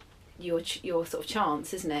your sort of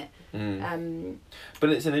chance, isn't it? But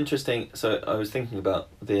it's an interesting. So I was thinking about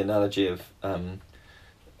the analogy of.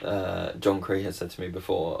 John Cree has said to me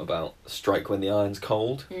before about strike when the iron's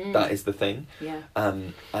cold. That is the thing.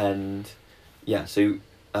 So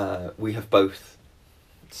we have both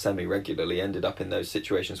semi-regularly ended up in those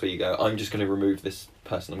situations where you go, I'm just going to remove this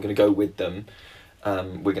person, I'm going to go with them,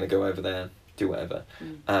 we're going to go over there, do whatever.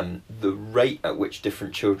 The rate at which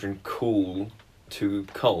different children cool to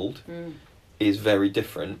cold is very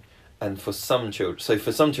different. And for some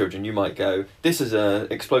children you might go, this is a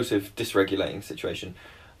explosive dysregulating situation,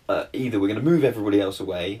 either we're going to move everybody else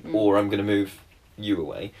away or I'm going to move you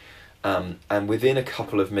away, and within a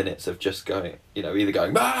couple of minutes of just going, either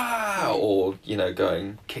going ah or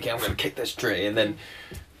going kicking, I'm going to kick this tree, and then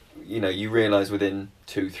you realise within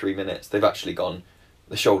 2-3 minutes they've actually gone,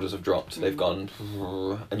 the shoulders have dropped, they've gone,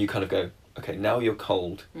 and you kind of go, okay, now you're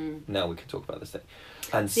cold, now we can talk about this thing.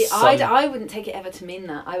 And see, I wouldn't take it ever to mean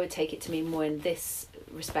that. I would take it to mean more in this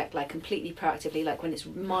respect, like completely proactively, like when it's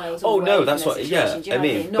miles away. Oh no, from that's the what. situation. Yeah, Do you know what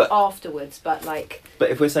I mean? Not afterwards, but like. But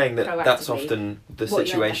if we're saying that that's often the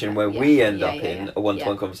situation where we end up in a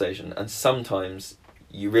one-to-one conversation, and sometimes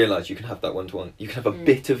you realise you can have that one-to-one, you can have a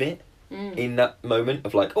bit of it in that moment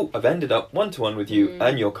of like, oh, I've ended up one-to-one with you,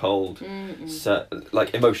 and you're cold, so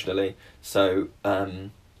like emotionally, so.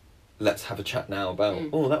 Let's have a chat now about,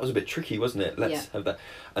 oh, that was a bit tricky, wasn't it? Let's have that.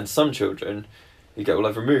 And some children, you go, well,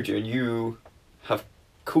 I've removed you and you have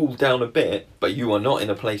cooled down a bit, but you are not in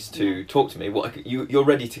a place to talk to me. You're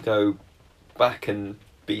ready to go back and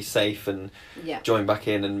be safe and join back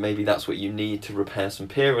in, and maybe that's what you need to repair some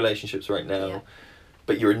peer relationships right now. Yeah.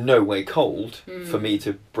 But you're in no way cold for me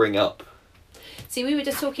to bring up. See, we were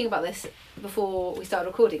just talking about this before we started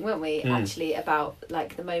recording, weren't we? Actually, about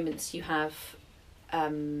like the moments you have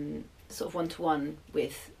sort of one-to-one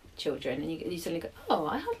with children, and you suddenly go, oh,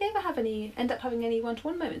 I hardly ever end up having any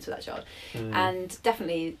one-to-one moments with that child. And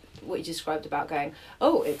definitely what you described about going,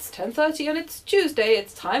 oh, it's 10:30 and it's Tuesday,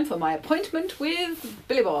 it's time for my appointment with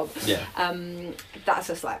Billy Bob. That's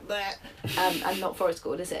just like bleh. And not forest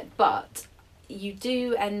school, is it? But you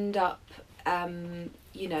do end up doing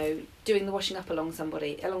the washing up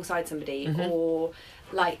alongside somebody, or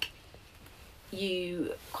like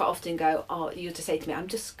you quite often go, you just say to me, I'm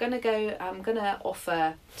going to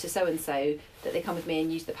offer to so-and-so that they come with me and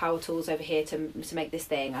use the power tools over here to make this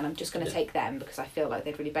thing, and I'm just going to take them because I feel like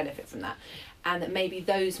they'd really benefit from that. And that maybe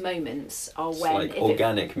those moments are when... like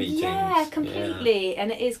organic meetings. Yeah, completely. Yeah.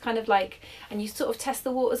 And it is kind of like, and you sort of test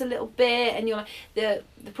the waters a little bit, and you're like,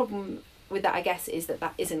 the problem with that, I guess, is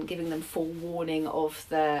that isn't giving them full warning of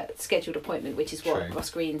the scheduled appointment, which is what Ross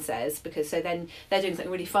Greene says, because so then they're doing something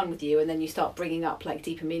really fun with you, and then you start bringing up like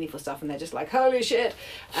deep and meaningful stuff, and they're just like, holy shit.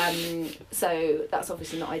 So that's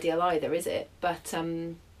obviously not ideal either, is it? But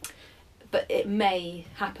it may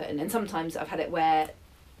happen, and sometimes I've had it where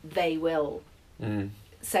they will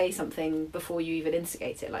say something before you even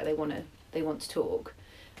instigate it, like they want to talk,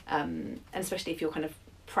 and especially if you're kind of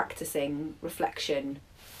practicing reflection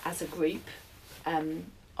as a group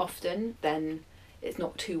often, then it's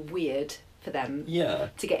not too weird for them to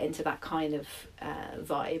get into that kind of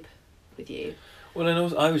vibe with you. Well, and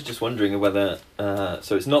also, I was just wondering whether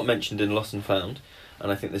so it's not mentioned in Lost and Found,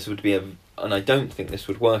 and I think this would be and I don't think this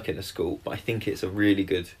would work in a school, but I think it's a really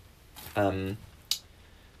good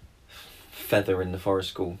feather in the forest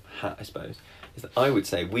school hat, I suppose, is that I would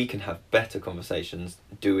say we can have better conversations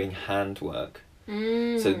doing handwork.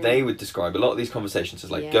 So they would describe a lot of these conversations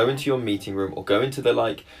as like, go into your meeting room or go into the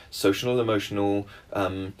like social emotional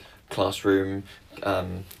classroom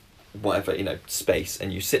whatever, space,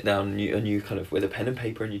 and you sit down and you kind of with a pen and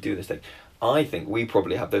paper and you do this thing. I think we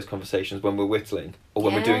probably have those conversations when we're whittling, or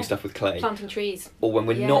when we're doing stuff with clay, planting trees, or when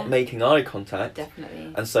we're not making eye contact.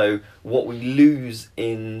 Definitely. And so what we lose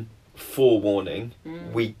in forewarning,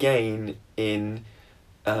 we gain in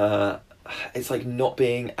it's like not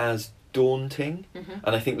being as daunting,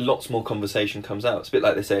 and I think lots more conversation comes out. It's a bit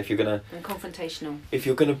like they say, and confrontational. If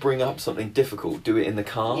you're gonna bring up something difficult, do it in the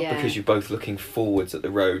car, because you're both looking forwards at the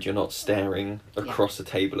road. You're not staring across the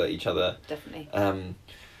table at each other. Definitely.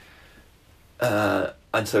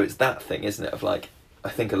 And so it's that thing, isn't it? Of like, I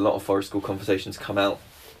think a lot of forest school conversations come out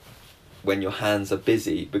when your hands are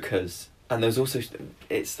busy, because, and there's also,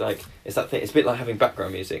 it's that thing. It's a bit like having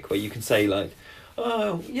background music where you can say like,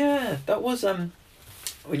 oh yeah, that was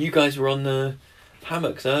when you guys were on the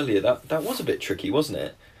hammocks earlier, that was a bit tricky, wasn't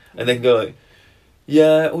it? And then go like,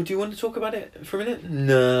 yeah, or do you want to talk about it for a minute?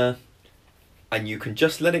 Nah. And you can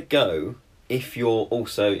just let it go if you're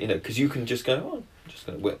also, you know, because you can just go, oh, I'm just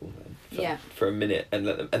going to whittle for a minute and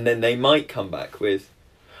let them, and then they might come back with.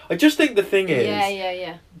 I just think the thing is,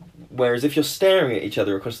 yeah. Whereas if you're staring at each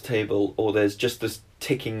other across the table, or there's just this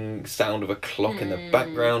ticking sound of a clock in the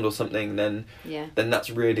background or something, then that's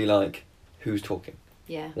really like, who's talking?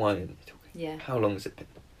 Yeah. Why aren't you talking? Yeah. How long has it been?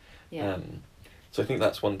 Yeah. So I think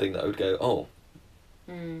that's one thing that I would go, oh,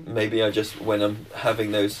 maybe I just, when I'm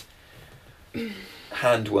having those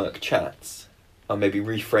handwork chats, I'll maybe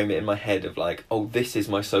reframe it in my head of like, oh, this is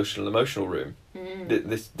my social and emotional room.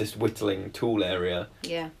 This whittling tool area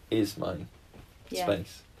is my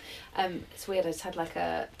space. It's weird, I just had like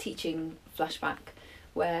a teaching flashback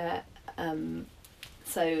where,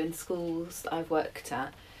 so in schools I've worked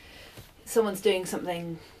at, someone's doing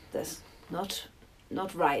something that's not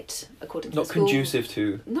right according to the school.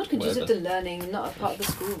 Not conducive to learning, not a part of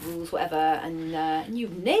the school rules, whatever, and you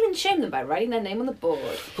name and shame them by writing their name on the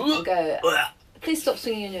board and go, please stop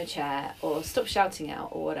swinging in your chair, or stop shouting out,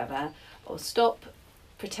 or whatever, or stop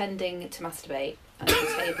pretending to masturbate under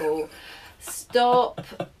the table, stop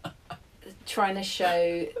trying to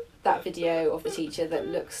show that video of the teacher that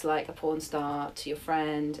looks like a porn star to your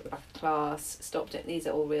friend at the back of class. Stop doing, these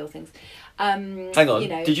are all real things. Hang on,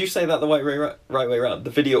 did you say that the right way around?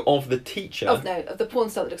 The video of the teacher? Of the porn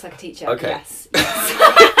star that looks like a teacher. Okay. Yes.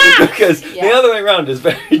 Because the other way around is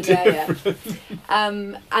very different.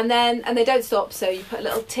 And they don't stop, so you put a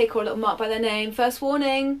little tick or a little mark by their name. First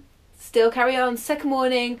warning, still carry on. Second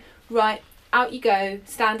warning, right, out you go,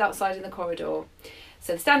 stand outside in the corridor.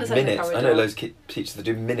 So the stand outside in the corridor. I know loads of teachers that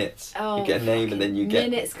do minutes. Oh, you get a name and then you get...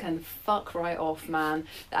 Minutes can fuck right off, man.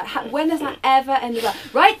 When has that ever ended up?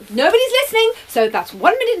 Right, nobody's listening, so that's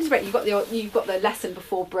 1 minute into break. You've got the lesson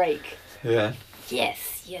before break. Yeah.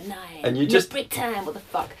 Yes, you're nice. And you just... break time, what the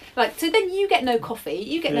fuck? Like, so then you get no coffee,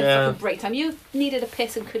 you get no fucking break time. You needed a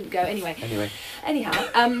piss and couldn't go. Anyhow,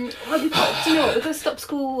 well, do you know what? We've got to stop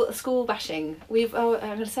school bashing. I'm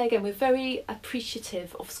going to say again, we're very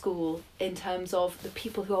appreciative of school in terms of the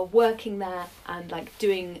people who are working there and like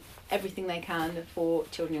doing everything they can for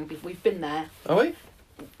children and young people. We've been there. Are we?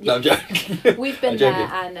 No, I'm joking. We've been there,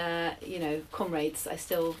 and comrades. I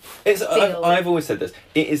still feel. I've always said this.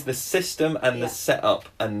 It is the system and the setup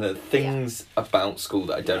and the things about school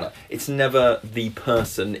that I don't like. It's never the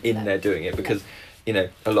person in there doing it, because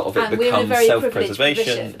a lot of it becomes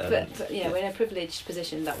self-preservation. We're in a privileged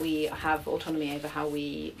position that we have autonomy over how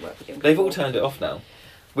we work with young people. They've all turned it off now.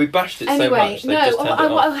 We bashed it so much.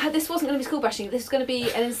 This wasn't going to be school bashing. This is going to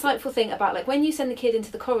be an insightful thing about like when you send the kid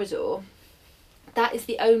into the corridor. That is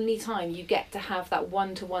the only time you get to have that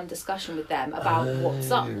one-to-one discussion with them about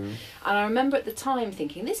what's up. And I remember at the time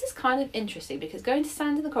thinking, this is kind of interesting, because going to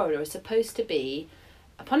stand in the corridor is supposed to be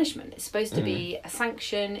a punishment. It's supposed to be a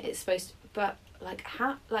sanction. It's supposed to, but like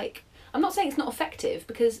how, like, I'm not saying it's not effective,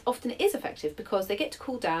 because often it is effective, because they get to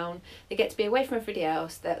cool down, they get to be away from everybody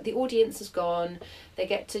else, the audience is gone, they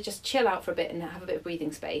get to just chill out for a bit and have a bit of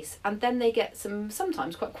breathing space, and then they get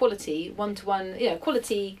sometimes quite quality one-to-one,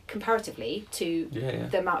 quality comparatively to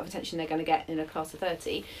the amount of attention they're going to get in a class of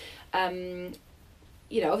 30.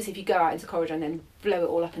 Obviously if you go out into the corridor and then blow it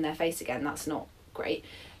all up in their face again, that's not great.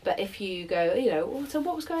 But if you go, so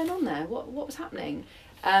what was going on there? What was happening?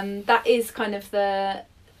 That is kind of the...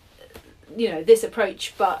 this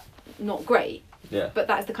approach, but not great. Yeah. But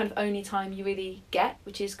that is the kind of only time you really get,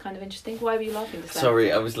 which is kind of interesting. Why were you laughing just then?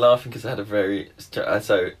 Sorry, I was laughing because I had a very...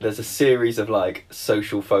 So there's a series of like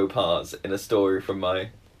social faux pas in a story from my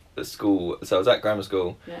school. So I was at grammar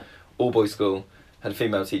school, all boys school, had a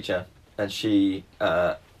female teacher, and she...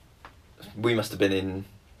 we must have been in,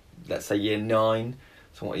 let's say, year 9.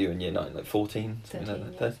 So what are you in year 9? Like 14? Something 13,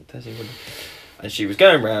 like that? 13. And she was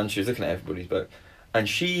going around, she was looking at everybody's book, and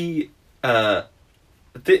she... I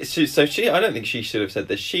don't think she should have said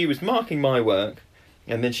this. She was marking my work,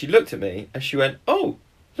 and then she looked at me and she went, "Oh,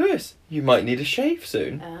 Lewis, you might need a shave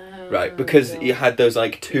soon." Right, because you had those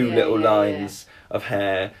like two little lines of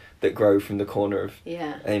hair that grow from the corner of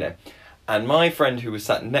And my friend who was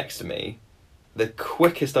sat next to me, the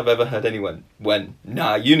quickest I've ever heard anyone went,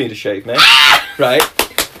 "Nah, you need a shave, mate." Right,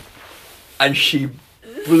 and she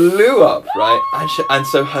blew up, right, and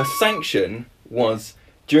so her sanction was.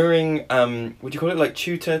 During, what do you call it, like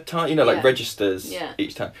tutor time, like registers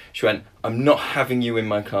each time. She went, "I'm not having you in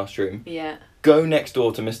my classroom. Go next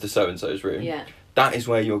door to Mr. So-and-so's room. That is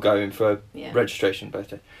where you're going for registration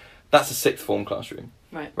birthday." That's a sixth form classroom.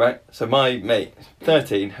 Right? So my mate,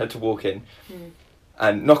 13, had to walk in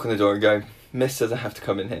and knock on the door and go, "Miss says I have to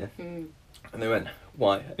come in here." And they went,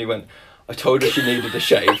 why? And he went, I told her she needed a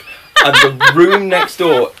shave. And the room next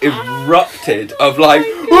door erupted of like,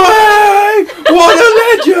 way! What a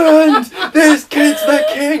legend! This kid's the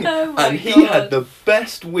king! And he had the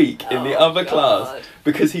best week in the other class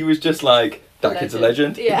because he was just like, that kid's a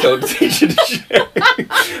legend. Yeah. He told the teacher to shave.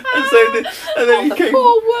 and then he came.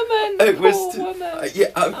 Poor woman. It was poor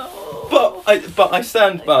woman. But I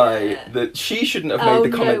stand by that she shouldn't have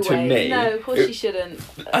made the comment to me. No, of course she shouldn't.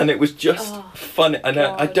 And it was just funny. And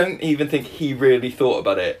I don't even think he really thought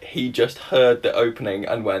about it. He just heard the opening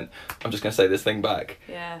and went, I'm just going to say this thing back.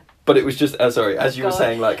 Yeah. But it was just, as you were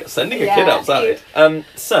saying, like sending a kid outside.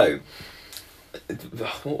 So,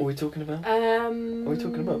 what were we talking about? What are we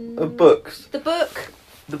talking about? Books. The book.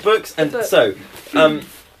 The books. So,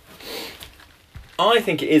 I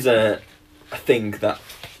think it is a thing that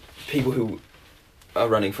people who are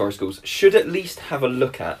running forest schools should at least have a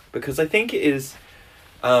look at, because I think it is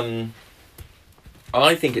I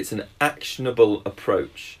think it's an actionable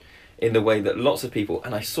approach in the way that lots of people,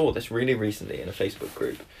 and I saw this really recently in a Facebook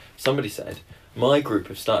group, somebody said, my group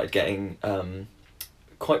have started getting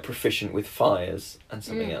quite proficient with fires and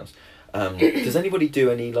something else. Does anybody do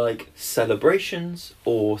any like celebrations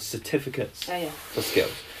or certificates for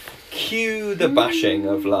skills? Cue the bashing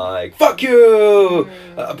of like, fuck you,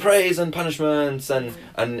 praise and punishments, and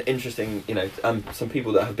interesting, some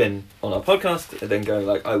people that have been on our podcast are then going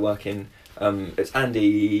like, I work in, it's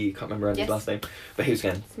Andy, can't remember Andy's last name, but he was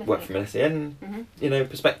going to work from an SEN,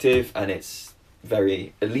 perspective, and it's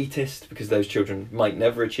very elitist because those children might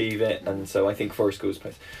never achieve it, and so I think forest schools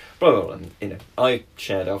place, blah, blah, blah, and I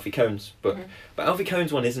shared Alfie Cohn's book, but Alfie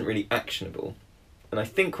Cohn's one isn't really actionable. And I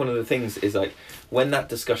think one of the things is like, when that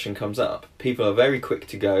discussion comes up, people are very quick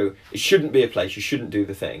to go, it shouldn't be a place, you shouldn't do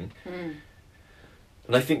the thing. And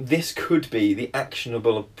I think this could be the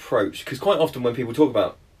actionable approach, because quite often when people talk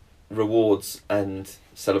about rewards and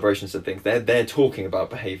celebrations and things, they're talking about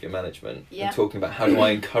behaviour management and talking about how do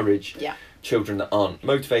I encourage children that aren't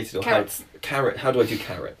motivated, or how do I do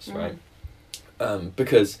carrots, right?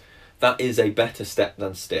 Because that is a better step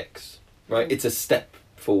than sticks, right? It's a step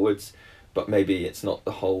forwards, but maybe it's not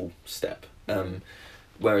the whole step.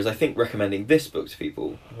 Whereas I think recommending this book to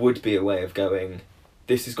people would be a way of going,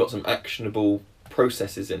 this has got some actionable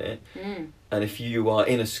processes in it, and if you are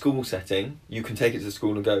in a school setting, you can take it to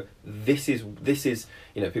school and go, this is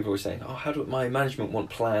people were saying, how do my management want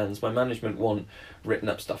plans, my management want written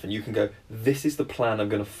up stuff, and you can go, this is the plan I'm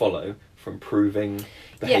going to follow for improving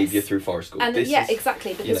behaviour through forest school. And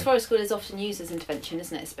exactly, because forest school is often used as intervention,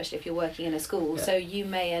 isn't it, especially if you're working in a school, so you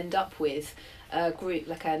may end up with a group,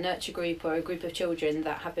 like a nurture group or a group of children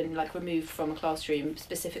that have been like removed from a classroom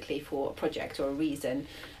specifically for a project or a reason.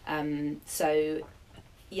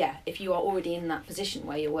 If you are already in that position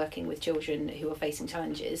where you're working with children who are facing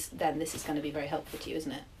challenges, then this is going to be very helpful to you,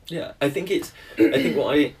 isn't it? Yeah, I think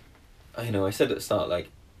what I said at the start, like,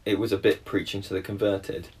 it was a bit preaching to the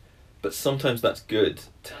converted, but sometimes that's good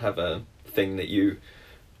to have a thing that you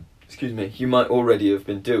might already have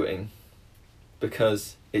been doing,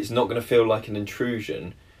 because it's not going to feel like an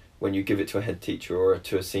intrusion when you give it to a head teacher or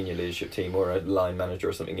to a senior leadership team or a line manager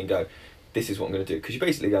or something and go, this is what I'm going to do. Because you're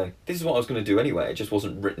basically going, this is what I was going to do anyway, it just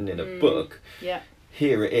wasn't written in a book. Yeah.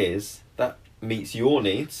 Here it is, that meets your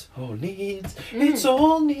needs. It's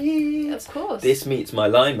all needs. Of course. This meets my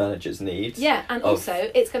line manager's needs. Yeah, and also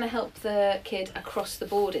it's going to help the kid across the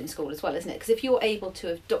board in school as well, isn't it? Because if you're able to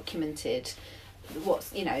have documented what's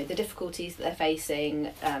the difficulties that they're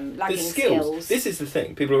facing, lagging skills. This is the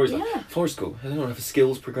thing. People are always like, forest school, I don't have a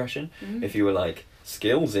skills progression. If you were like,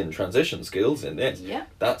 skills in transition, skills in this,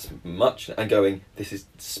 that's much, and going, this is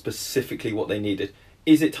specifically what they needed.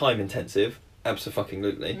 Is it time intensive?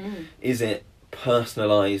 Absolutely. Is it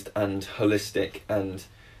personalised and holistic and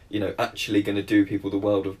actually going to do people the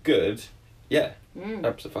world of good? Yeah,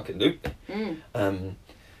 absolutely.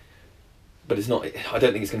 But it's not. I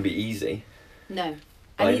don't think it's going to be easy. No,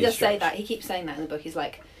 and he does say that. He keeps saying that in the book. He's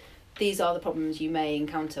like, these are the problems you may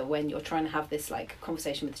encounter when you're trying to have this like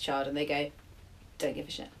conversation with the child, and they go, don't give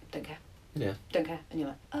a shit, don't care. Yeah. Don't care, and you're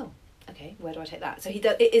like, oh, okay, where do I take that? So he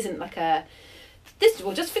does. It isn't like a, this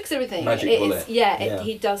will just fix everything. Magic bullet.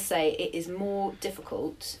 He does say it is more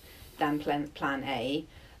difficult than plan A,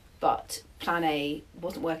 but plan A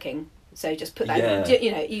wasn't working. So just put that.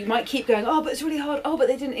 Yeah. You might keep going. Oh, but it's really hard. Oh, but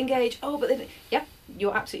they didn't engage. Oh, but they didn't. Yeah,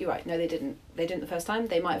 you're absolutely right. No, they didn't. They didn't the first time.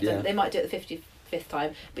 They might have done. They might do it the 55th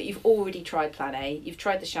time. But you've already tried plan A. You've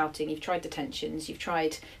tried the shouting. You've tried the tensions. You've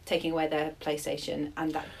tried taking away their PlayStation,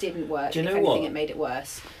 and that didn't work. Do you know if anything, what? It made it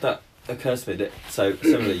worse. That occurs to me that, so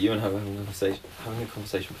similarly, you and I were having a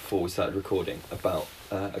conversation before we started recording about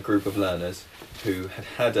a group of learners who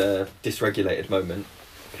had a dysregulated moment,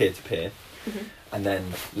 peer to peer, and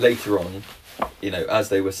then later on, as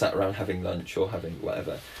they were sat around having lunch or having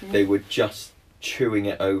whatever, they were just chewing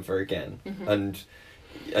it over again, and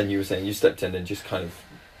you were saying you stepped in and just kind of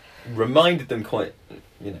reminded them quite,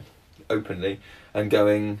 openly, and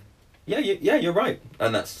going, yeah, you're right,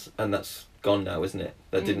 and that's gone now, isn't it?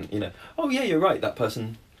 That didn't, oh yeah, you're right, that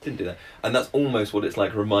person didn't do that. And that's almost what it's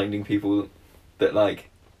like, reminding people that, like,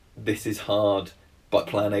 this is hard, but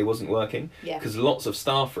plan A wasn't working. Because lots of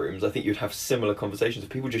staff rooms, I think you'd have similar conversations of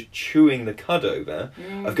people just chewing the cud over,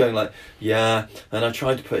 of going like, yeah, and I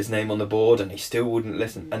tried to put his name on the board and he still wouldn't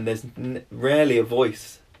listen. And there's rarely a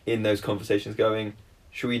voice in those conversations going,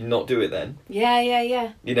 should we not do it then? Yeah.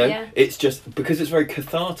 It's just because it's very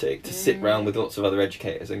cathartic to sit round with lots of other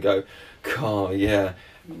educators and go, God, yeah,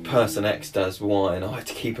 person X does Y and I have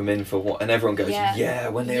to keep them in for what, and everyone goes, yeah,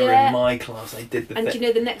 when they were in my class they did the thing.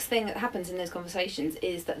 And the next thing that happens in those conversations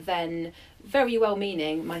is that then, very well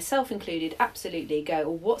meaning, myself included, absolutely go,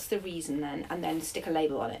 well, what's the reason then? And then stick a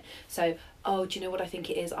label on it. So, oh, do you know what I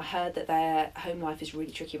think it is? I heard that their home life is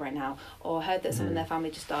really tricky right now, or I heard that someone in their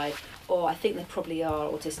family just died, or I think they probably are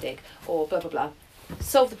autistic, or blah blah blah.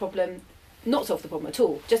 Solve the problem. Not solve the problem at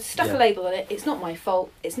all. Just stuff a label on it. It's not my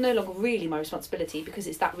fault. It's no longer really my responsibility because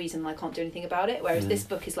it's that reason I can't do anything about it. Whereas this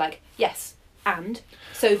book is like, yes, and.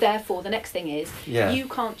 So therefore the next thing is, you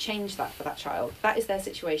can't change that for that child. That is their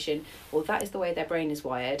situation, or that is the way their brain is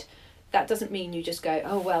wired. That doesn't mean you just go,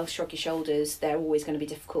 oh well, shrug your shoulders, they're always going to be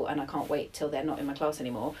difficult and I can't wait till they're not in my class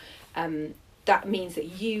anymore. That means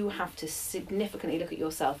that you have to significantly look at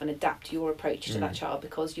yourself and adapt your approach to that child,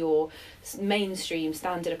 because your mainstream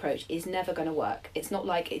standard approach is never going to work. It's not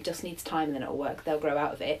like it just needs time and then it'll work. They'll grow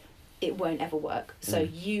out of it. It won't ever work. So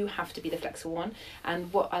you have to be the flexible one.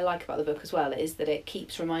 And what I like about the book as well is that it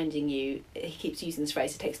keeps reminding you, he keeps using this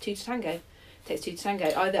phrase, it takes two to tango. It takes two to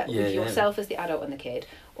tango, either with yourself as the adult and the kid,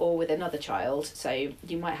 or with another child. So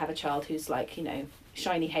you might have a child who's like,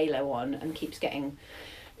 shiny halo on and keeps getting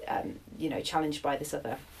challenged by this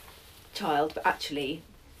other child, but actually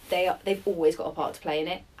they've always got a part to play in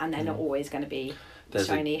it, and they're not always going to be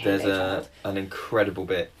shiny halo child. An incredible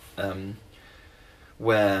bit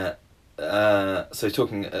where so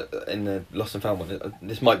talking in the Lost and Found one,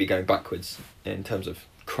 this might be going backwards in terms of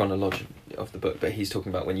chronology of the book, but he's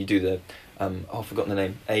talking about when you do the I've forgotten the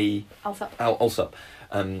name, ALSUP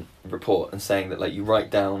report, and saying that, like, you write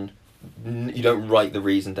down, you don't write the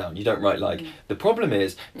reason down. You don't write like, the problem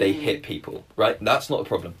is they hit people, right? That's not the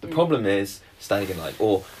problem. The problem is standing in line,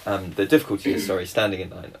 or the difficulty is, standing in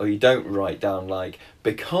line. Or you don't write down like,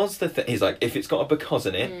 because he's like, if it's got a because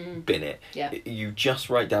in it, bin it. Yeah. You just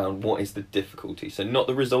write down what is the difficulty. So not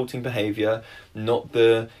the resulting behaviour, not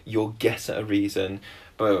your guess at a reason,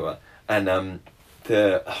 blah, blah, blah. And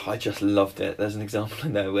I just loved it. There's an example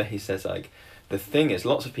in there where he says, like, the thing is,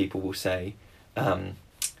 lots of people will say,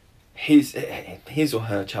 his or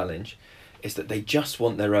her challenge is that they just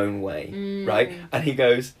want their own way, right? And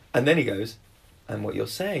then he goes, and what you're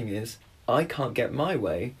saying is, I can't get my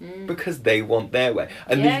way because they want their way.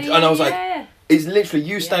 And I was like, it's literally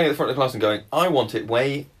you standing at the front of the class and going, I want it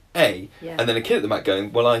way A, and then a kid at the back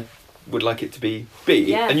going, well, I would like it to be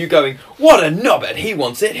B, and you going, what a knobhead, he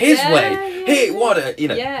wants it his way.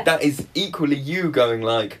 That is equally you going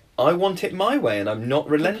like, I want it my way and I'm not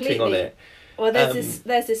relenting on it. Well, there's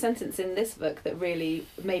this sentence in this book that really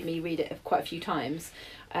made me read it quite a few times.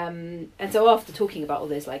 And so after talking about all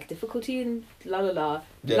those, like, difficulty and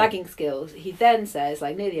lagging skills, he then says,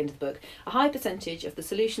 like, near the end of the book, a high percentage of the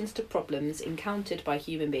solutions to problems encountered by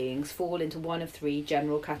human beings fall into one of three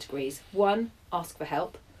general categories. 1, ask for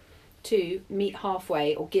help. 2, meet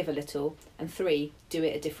halfway or give a little. And 3, do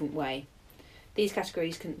it a different way. These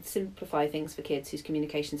categories can simplify things for kids whose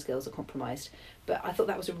communication skills are compromised. But I thought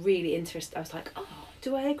that was a really interesting... I was like, oh,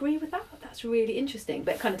 do I agree with that? That's really interesting.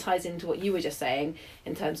 But it kind of ties into what you were just saying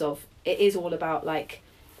in terms of it is all about, like,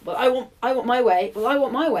 well, I want my way. Well, I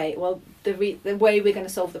want my way. Well, the way we're going to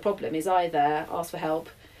solve the problem is either ask for help,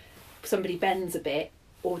 somebody bends a bit,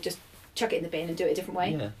 or just chuck it in the bin and do it a different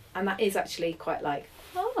way. Yeah. And that is actually quite like,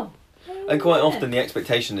 oh... And quite often the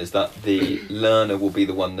expectation is that the learner will be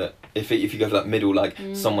the one that, if you go for that middle, like,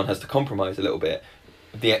 someone has to compromise a little bit,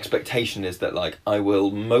 the expectation is that, like, I will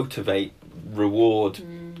motivate, reward,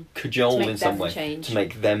 cajole in some way to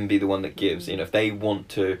make them be the one that gives. If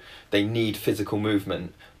they need physical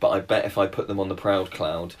movement, but I bet if I put them on the proud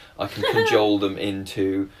cloud, I can cajole them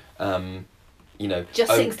into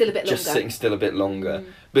just sitting still a bit longer. Just sitting still a bit longer.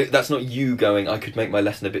 But that's not you going, I could make my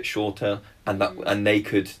lesson a bit shorter and they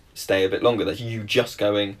could stay a bit longer. That's you just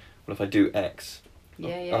going, well, if I do X,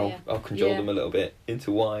 I'll control them a little bit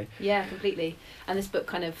into Y. Yeah, completely. And this book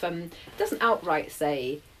kind of doesn't outright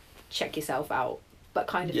say check yourself out, but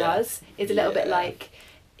kind of does. It's a little bit like,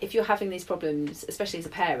 if you're having these problems, especially as a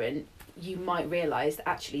parent, you might realise that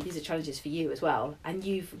actually these are challenges for you as well, and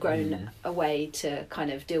you've grown a way to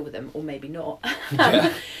kind of deal with them, or maybe not.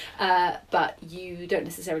 But you don't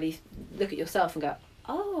necessarily look at yourself and go,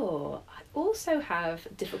 oh, I also have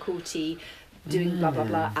difficulty doing blah blah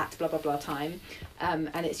blah at blah blah blah time,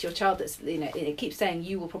 and it's your child that's, it keeps saying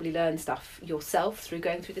you will probably learn stuff yourself through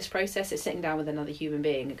going through this process. It's sitting down with another human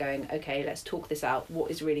being and going, okay, let's talk this out,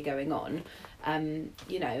 what is really going on.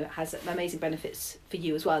 Has amazing benefits for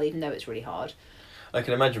you as well, even though it's really hard. I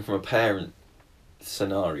can imagine from a parent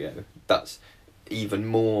scenario that's even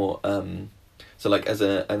more so like as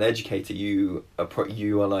an educator, you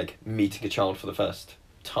are like meeting a child for the first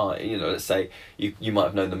time. Let's say you might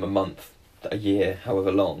have known them a month, a year,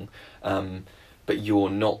 however long, but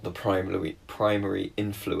you're not the primary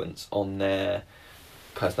influence on their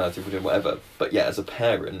personality, whatever. But yeah, as a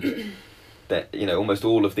parent, that almost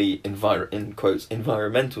all of the in quotes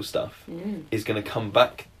environmental stuff is going to come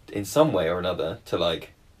back in some way or another to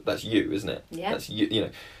like, that's you, isn't it? Yeah. That's you.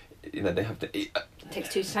 They have to. It takes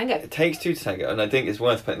two to tango. It takes two to tango, and I think it's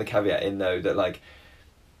worth putting the caveat in though that like,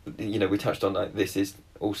 we touched on like this is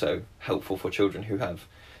also helpful for children who have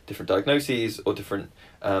different diagnoses or different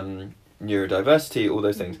neurodiversity, all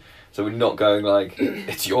those things. So we're not going like,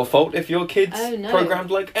 it's your fault if your kid's programmed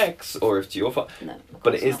like X, or if it's your fault. No,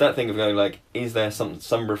 but it is that thing of going like, is there some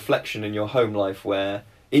reflection in your home life where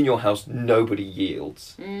in your house nobody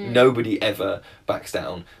yields, nobody ever backs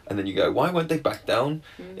down, and then you go, why won't they back down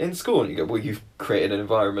in school? And you go, well, you've created an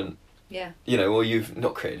environment, or you've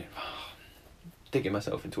not created. Digging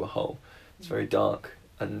myself into a hole. It's very dark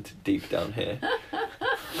and deep down here.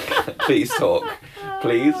 Please talk,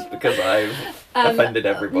 please, because I've offended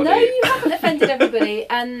everybody. No, you haven't offended everybody,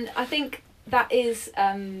 and I think that is,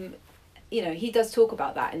 he does talk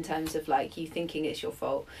about that in terms of like you thinking it's your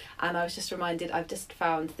fault. And I was just reminded, I've just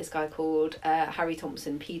found this guy called Harry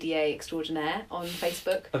Thompson, PDA extraordinaire, on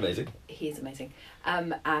Facebook. Amazing. He is amazing,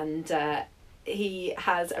 and he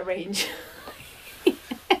has a range.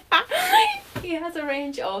 He has a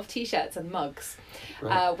range of T-shirts and mugs,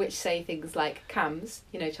 which say things like CAMS,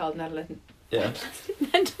 Child and Adolescent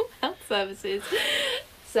Mental Health Services.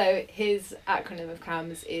 So his acronym of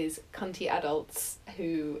CAMS is Cunty Adults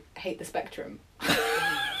Who Hate the Spectrum.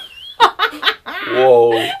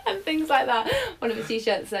 Whoa. And things like that. One of his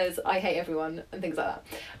T-shirts says, I hate everyone, and things like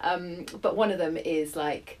that. But one of them is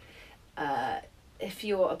like, if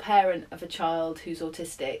you're a parent of a child who's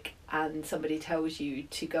autistic and somebody tells you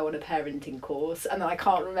to go on a parenting course, and I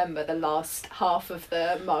can't remember the last half of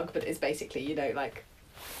the mug, but it's basically, like,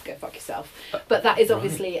 go fuck yourself. But that is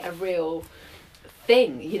obviously a real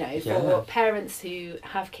thing, for parents who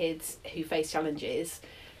have kids who face challenges.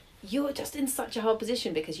 You're just in such a hard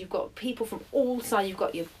position because you've got people from all sides. You've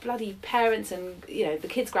got your bloody parents and the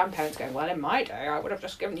kids' grandparents going, well, in my day I would have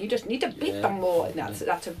just given you just need to beat them more. And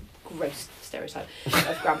that's a gross stereotype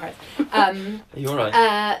of grandparents. You're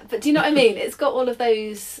right. But do you know what I mean? It's got all of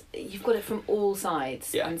those. You've got it from all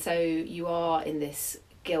sides, yeah. And so you are in this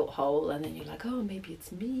guilt hole, and then you're like, oh, maybe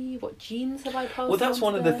it's me. What genes have I passed? Well, that's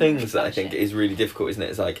one of the things that I think is really difficult, isn't it?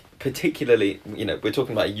 It's like, particularly, we're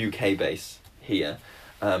talking about a UK base here.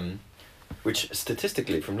 Which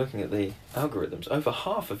statistically, from looking at the algorithms, over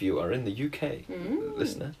half of you are in the UK,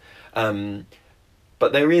 listener.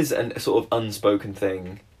 But there is a sort of unspoken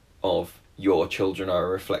thing of your children are a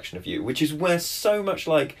reflection of you, which is where so much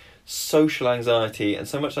like social anxiety and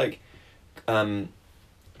so much like, I don't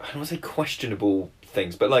want to say questionable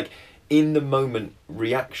things, but like in the moment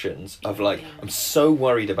reactions of like, I'm so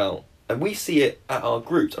worried about, and we see it at our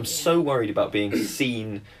groups, I'm so worried about being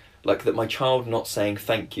seen. Like that, my child not saying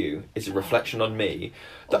thank you is a reflection on me.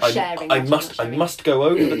 That I must go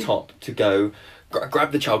over the top to go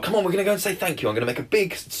grab the child. Come on, we're gonna go and say thank you. I'm gonna make a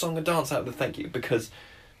big song and dance out of the thank you, because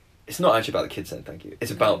it's not actually about the kids saying thank you.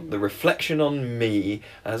 It's about the reflection on me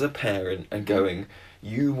as a parent and going,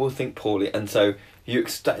 you will think poorly, and so you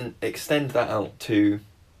extend that out to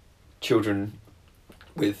children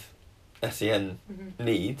with SEN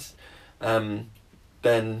needs.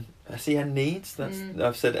 Then. SEN needs. That's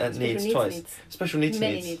I've said needs twice. Special needs.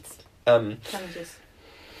 Many needs. Challenges.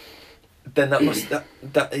 Then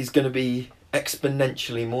that is going to be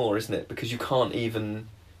exponentially more, isn't it? Because you can't even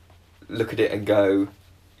look at it and go,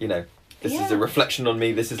 this is a reflection on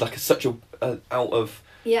me. This is like such a out of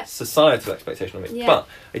societal expectation on me. Yeah. But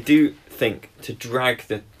I do think, to drag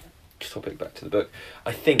the topic back to the book,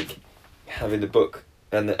 I think having the book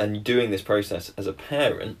and doing this process as a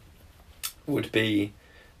parent would be,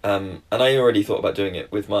 and I already thought about doing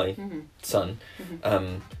it with my son.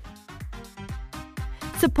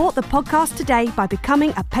 Support the podcast today by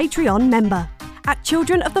becoming a Patreon member at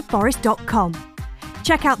childrenoftheforest.com.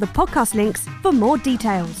 Check out the podcast links for more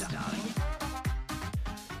details.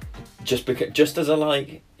 Just as a,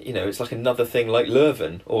 like, you know, it's like another thing like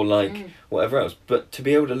Leuven or like whatever else, but to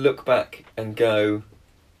be able to look back and go,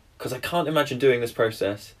 because I can't imagine doing this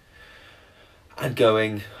process and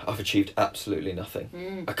going, I've achieved absolutely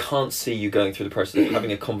nothing. I can't see you going through the process of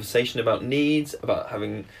having a conversation about needs, about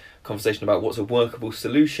having a conversation about what's a workable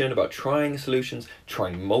solution, about trying solutions,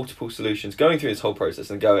 trying multiple solutions, going through this whole process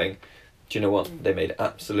and going, do you know what? They made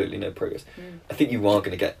absolutely no progress. I think you are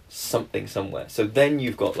going to get something somewhere. So then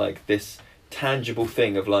you've got like this tangible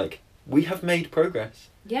thing of like, we have made progress.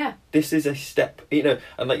 Yeah. This is a step, you know,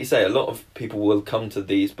 and like you say, a lot of people will come to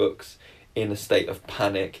these books in a state of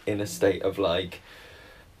panic, in a state of like,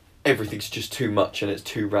 everything's just too much and it's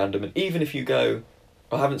too random. And even if you go,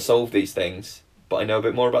 I haven't solved these things, but I know a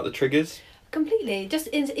bit more about the triggers. Completely. Just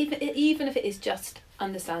even if it is just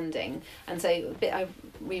understanding. And so a bit I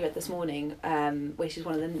reread this morning, which is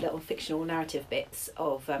one of the little fictional narrative bits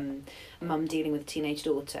of a mum dealing with a teenage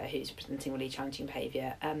daughter who's presenting really challenging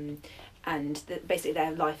behaviour. And basically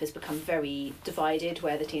their life has become very divided,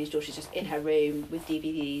 where the teenage daughter's just in her room with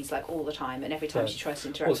DVDs like all the time, and every time she tries to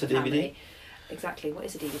interact with the family. Exactly, what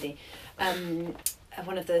is a DVD?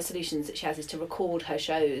 One of the solutions that she has is to record her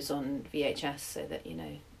shows on VHS, so that, you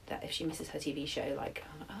know, that if she misses her TV show, like,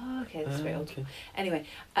 oh, okay, that's very old. Okay. Anyway,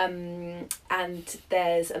 and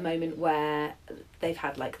there's a moment where they've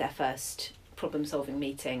had like their first problem-solving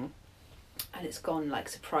meeting, and it's gone like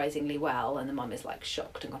surprisingly well, and the mum is like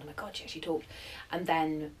shocked and gone, oh my god, she actually talked. And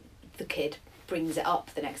then the kid brings it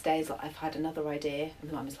up the next day, is like, I've had another idea, and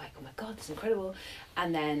the mum is like, oh my god, this is incredible.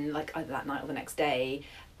 And then like either that night or the next day,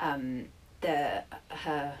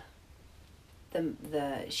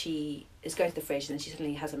 she is going to the fridge, and then she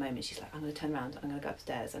suddenly has a moment. She's like, I'm going to turn around, I'm going to go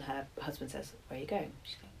upstairs, and her husband says, where are you going?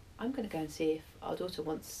 She's like, I'm going to go and see if our daughter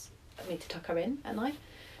wants me to tuck her in at night.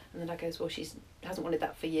 And the dad goes, well, she hasn't wanted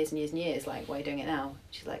that for years and years and years, like, why are you doing it now?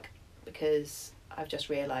 She's like, because I've just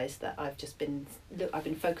realised that I've been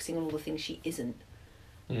focusing on all the things she isn't,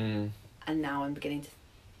 and now I'm beginning to,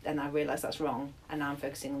 and I realise that's wrong, and now I'm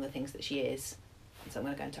focusing on the things that she is, and so I'm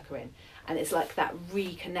going to go and tuck her in. And it's like that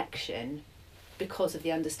reconnection. Because of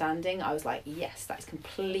the understanding, I was like, yes, that's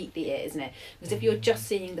completely it, isn't it? Because if you're just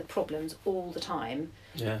seeing the problems all the time,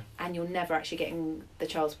 and you're never actually getting the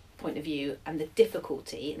child's point of view and the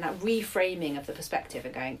difficulty, and that reframing of the perspective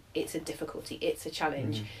and going, it's a difficulty, it's a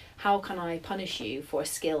challenge, how can I punish you for a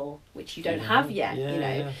skill which you don't have yet, you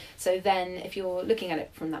know? So then if you're looking at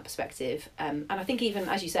it from that perspective, and I think even,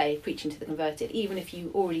 as you say, preaching to the converted, even if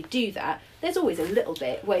you already do that, there's always a little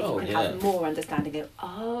bit where you can have more understanding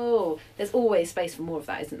of, there's always space for more of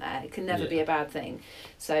that, isn't there? It can never be a bad thing.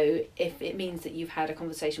 So if it means that you've had a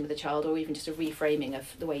conversation with a child, or even just a reframing of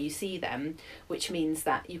the way you see them, which means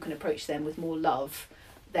that you can approach them with more love,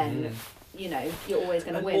 then you know you're always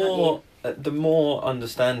going to win, aren't you? The more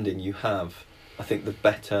understanding you have, I think the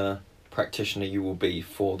better practitioner you will be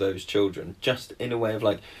for those children, just in a way of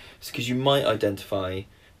like, because you might identify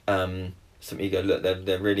some ego, look,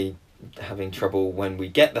 they're really having trouble when we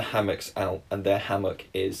get the hammocks out, and their hammock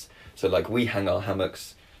is, so like we hang our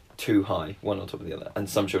hammocks too high, one on top of the other, and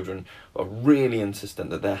some children are really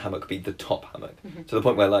insistent that their hammock be the top hammock, to the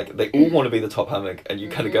point where like they all want to be the top hammock, and you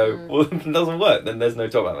kind of go, well, it doesn't work, then there's no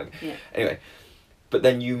top hammock. Anyway, but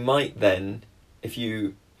then you might then, if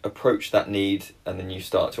you approach that need and then you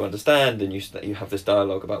start to understand, and you have this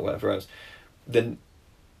dialogue about whatever else, then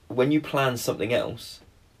when you plan something else,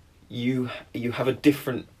 you have a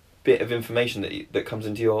different bit of information that comes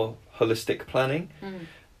into your holistic planning,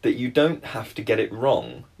 that you don't have to get it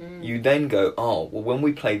wrong. You then go, oh, well, when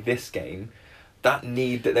we play this game, that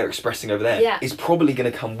need that they're expressing over there is probably going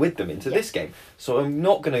to come with them into this game. So I'm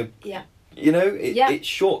not going to, you know, it's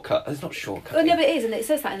shortcut. It's not shortcut. Well, no, but it is, and it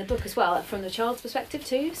says that in the book as well, from the child's perspective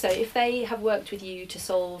too. So if they have worked with you to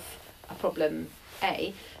solve a problem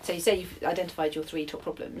A, so you say you've identified your 3 top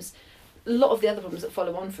problems, a lot of the other problems that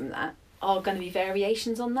follow on from that are going to be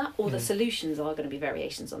variations on that, or the solutions are going to be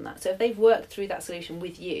variations on that. So if they've worked through that solution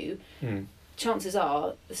with you, chances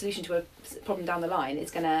are the solution to a problem down the line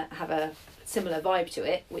is going to have a similar vibe to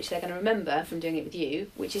it, which they're going to remember from doing it with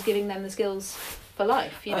you, which is giving them the skills for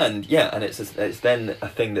life, you know? And and it's then a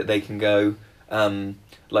thing that they can go,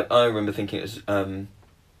 like I remember thinking it was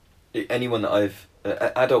anyone that I've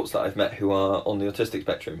adults that I've met who are on the autistic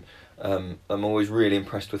spectrum, I'm always really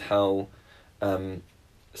impressed with how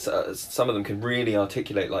so some of them can really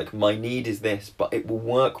articulate, like, my need is this, but it will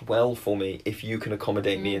work well for me if you can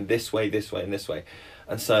accommodate me in this way, this way, and this way.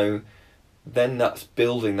 And so then that's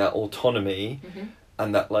building that autonomy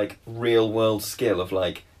and that, like, real world skill of,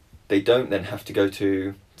 like, they don't then have to go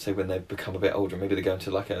to, say, when they become a bit older, maybe they go into,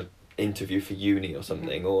 like, a interview for uni or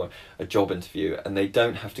something, or a job interview, and they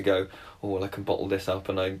don't have to go, oh, well, I can bottle this up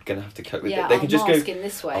and I'm going to have to cope with it. They can just go, in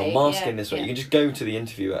this way. I'll mask in this way. You can just go to the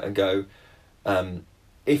interviewer and go,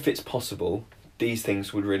 if it's possible, these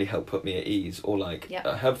things would really help put me at ease, or, like,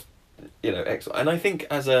 have, you know, and I think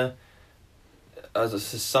as a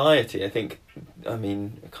society, I think, I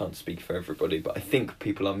mean, I can't speak for everybody, but I think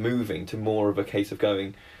people are moving to more of a case of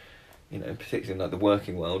going, you know, particularly in, like, the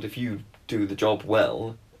working world, if you do the job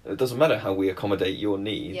well, it doesn't matter how we accommodate your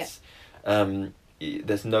needs.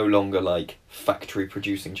 There's no longer, like, factory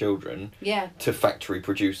producing children to factory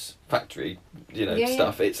produce factory, you know,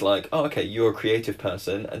 stuff. It's like, oh, okay, you're a creative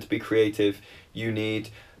person, and to be creative you need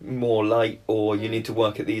more light, or you need to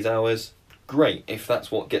work at these hours. Great, if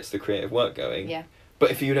that's what gets the creative work going.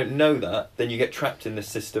 But if you don't know that, then you get trapped in this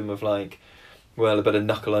system of, like, well, I better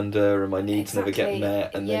knuckle under and my needs never get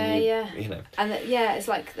met, and then you know. And it's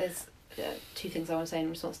like there's two things I want to say in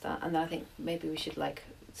response to that, and then I think maybe we should, like,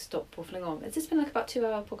 stop waffling on. Has this been, like, about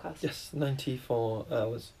 2-hour podcast? Yes, 94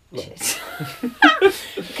 hours long.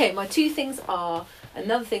 Okay, my two things are,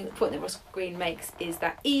 another thing, the point that Ross Greene makes is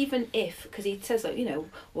that even if, because he says, like, you know,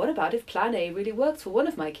 what about if plan A really works for one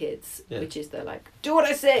of my kids, which is the, like, do what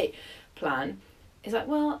I say plan. It's like,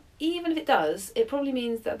 well, even if it does, it probably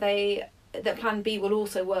means that that plan B will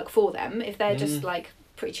also work for them if they're just, like,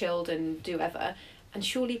 pretty chilled and do whatever. And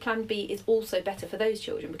surely plan B is also better for those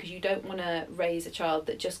children, because you don't want to raise a child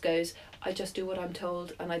that just goes, I just do what I'm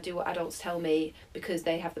told and I do what adults tell me because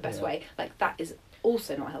they have the best way. Like, that is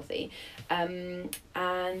also not healthy. And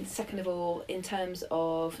second of all, in terms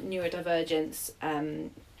of neurodivergence,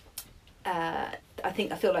 I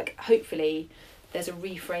feel like hopefully there's a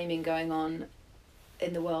reframing going on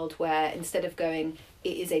in the world where instead of going,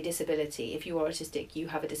 it is a disability, if you are autistic you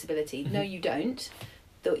have a disability. No, you don't.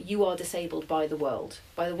 That you are disabled by the world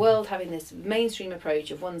having this mainstream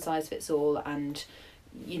approach of one size fits all, and,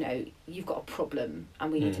 you know, you've got a problem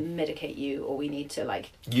and we need to medicate you, or we need to,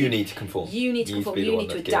 like, you need to conform, you need to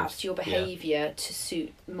adapt your behaviour to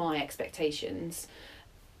suit my expectations.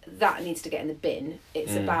 That needs to get in the bin.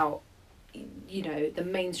 It's about, you know, the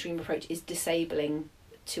mainstream approach is disabling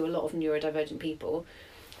to a lot of neurodivergent people,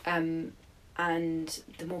 and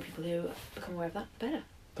the more people who become aware of that,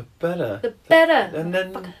 the better. The better. And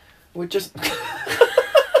then we're just got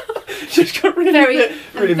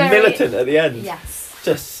really militant at the end. Yes.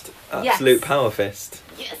 Just absolute power fist.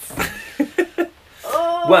 Yes.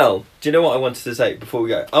 Well, do you know what I wanted to say before we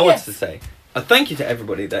go? I wanted to say a thank you to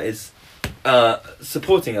everybody that is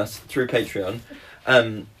supporting us through Patreon.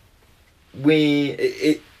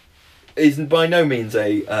 It is by no means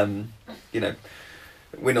a you know,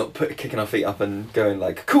 we're not kicking our feet up and going,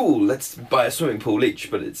 like, cool, let's buy a swimming pool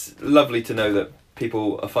each, but it's lovely to know that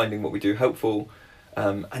people are finding what we do helpful,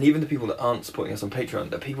 and even the people that aren't supporting us on Patreon,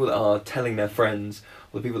 the people that are telling their friends,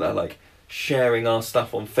 or the people that are, like, sharing our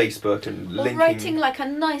stuff on Facebook and linking, writing, like, a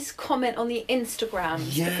nice comment on the Instagram,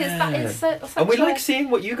 because that is so, and we like seeing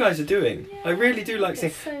what you guys are doing. I really do like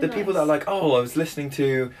seeing the people that are like, oh, I was listening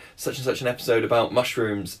to such and such an episode about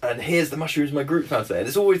mushrooms, and here's the mushrooms my group found today. And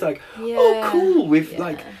it's always like, oh, cool, we've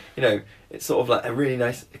like, you know, it's sort of like a really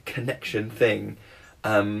nice connection thing.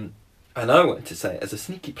 And I want to say, as a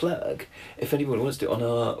sneaky plug, if anyone wants to, on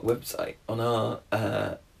our website, on our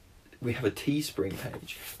we have a Teespring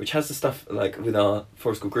page, which has the stuff, like, with our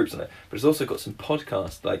Forest School groups on it, but it's also got some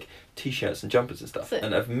podcast, like, t-shirts and jumpers and stuff.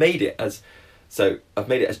 And I've made it as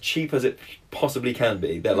cheap as it possibly can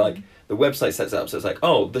be. They're like, the website sets it up so it's like,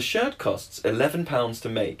 oh, the shirt costs £11 to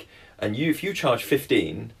make, and if you charge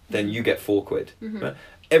 15, then you get £4. Right?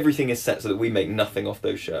 Everything is set so that we make nothing off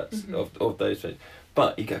those shirts, of those shirts.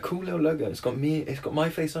 But you get a cool little logo. It's got my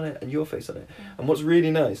face on it and your face on it. And what's really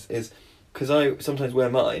nice is, because I sometimes wear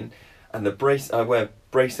mine, and I wear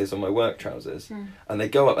braces on my work trousers, and they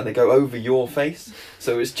go up and they go over your face,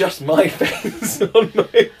 so it's just my face on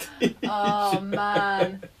my t-shirt. Oh,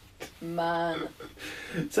 man.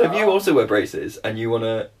 So if you also wear braces and you want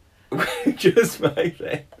to wear just my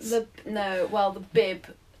face, the bib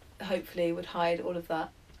hopefully would hide all of that.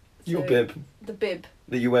 Your bib. The bib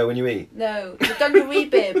that you wear when you eat. No, the dungaree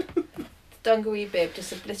bib. The dungaree bib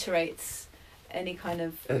just obliterates any kind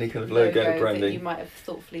of logo branding that you might have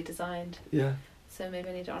thoughtfully designed. Yeah. So maybe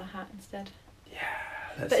I need it on a hat instead. Yeah.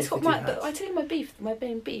 But it's got but I tell you my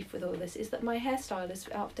main beef with all this is that my hairstyle is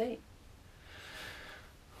out of date.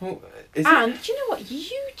 Well, do you know what?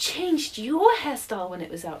 You changed your hairstyle when it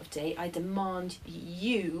was out of date. I demand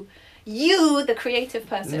you, the creative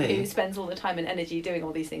person who spends all the time and energy doing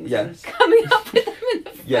all these things and coming up with them in the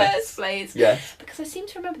first place. Yes. Because I seem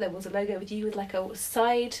to remember there was a logo with you with like a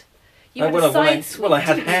side. You had a side sweep. Well, I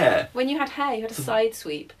had hair. When you had hair, you had a side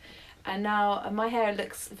sweep. And now my hair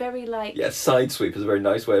looks very like... Yeah, side sweep is a very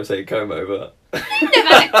nice way of saying comb over. Never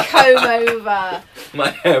had a comb over. My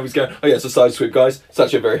hair was going, oh yeah, it's a side sweep, guys. It's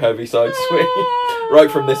actually a very heavy side sweep. Right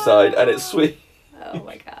from this side, and it's sweet. Oh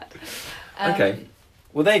my God. Okay.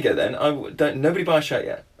 Well, there you go then. Nobody buy a shirt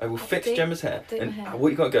yet. I will fix Gemma's hair. And what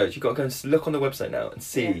you got to go is you got to go and look on the website now and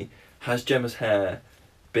see, has Gemma's hair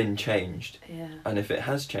been changed? Yeah. And if it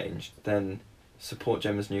has changed, then support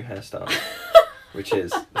Gemma's new hairstyle. Which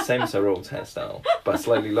is the same as her old hairstyle, but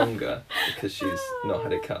slightly longer because she's not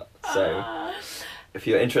had it cut. So, if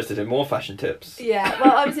you're interested in more fashion tips,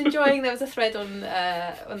 well, I was enjoying. There was a thread on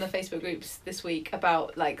the Facebook groups this week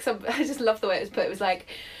about like some. I just love the way it was put. It was like,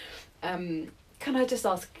 can I just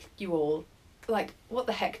ask you all, like, what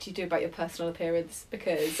the heck do you do about your personal appearance?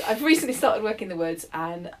 Because I've recently started working the woods,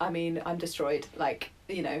 and I mean, I'm destroyed. Like,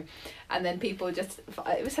 you know, and then people just.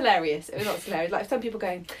 It was hilarious. It was not hilarious. Like some people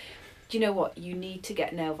going, do you know what? You need to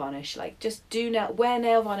get nail varnish. Like, just wear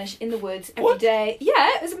nail varnish in the woods every day.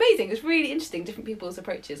 Yeah, it was amazing. It was really interesting. Different people's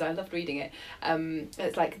approaches. I loved reading it.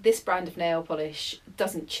 It's like this brand of nail polish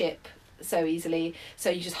doesn't chip so easily,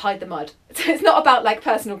 so you just hide the mud. So it's not about like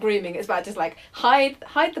personal grooming. It's about just like hide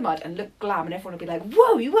the mud and look glam, and everyone will be like,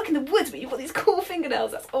 "Whoa, you work in the woods, but you've got these cool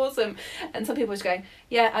fingernails. That's awesome." And some people are just going,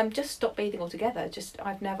 "Yeah, just stop bathing altogether.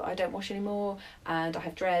 I don't wash anymore, and I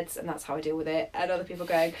have dreads, and that's how I deal with it." And other people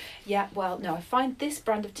going, "Yeah, well, no, I find this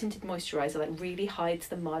brand of tinted moisturiser like really hides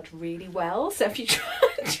the mud really well. So if you try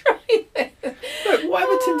this." Look,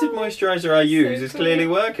 whatever tinted moisturiser I use is clearly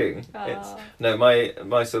working. No,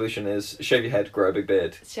 my solution is shave your head, grow a big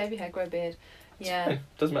beard. Shave your head, grow a beard. Yeah.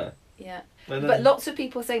 Doesn't matter. Yeah. But lots of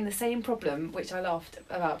people are saying the same problem, which I laughed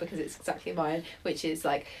about because it's exactly mine, which is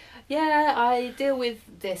like, yeah, I deal with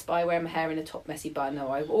this by wearing my hair in a top messy bun,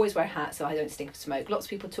 or I always wear a hat so I don't stink of smoke. Lots of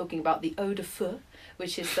people talking about the eau de feu,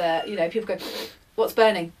 which is people go, what's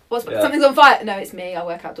burning? Something's on fire? No, it's me. I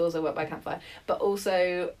work outdoors. I work by campfire. But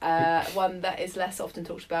also one that is less often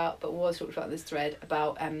talked about, but was talked about in this thread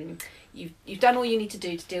about you've done all you need to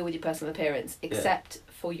do to deal with your personal appearance, except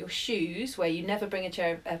for your shoes, where you never bring a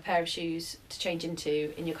pair of shoes to change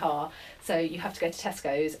into in your car. So you have to go to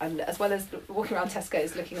Tesco's, and as well as walking around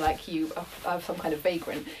Tesco's looking like you are some kind of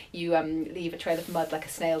vagrant, you leave a trail of mud like a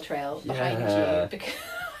snail trail behind you. Because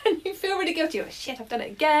and you feel really guilty. You're like, shit, I've done it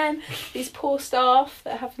again. These poor staff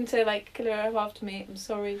that happened to like clear off after me. I'm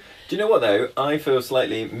sorry. Do you know what though? I feel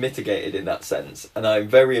slightly mitigated in that sense, and I'm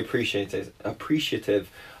very appreciative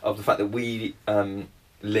of the fact that we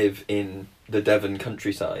live in the Devon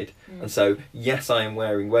countryside, and so yes, I am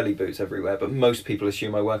wearing welly boots everywhere, but most people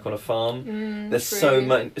assume I work on a farm. There's so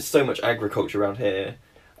much agriculture around here.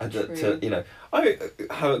 I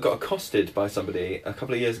got accosted by somebody a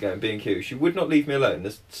couple of years ago in B&Q. She would not leave me alone.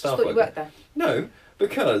 The staff thought you worked there. No,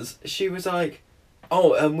 because she was like,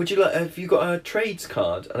 "Oh, have you got a trades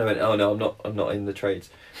card?" And I went, "Oh no, I'm not in the trades.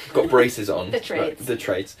 I've got braces on." The trades. The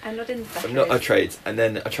trades. I'm not in the I'm not a trades. And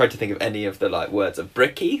then I tried to think of any of the like words of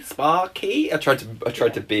bricky, sparky. I tried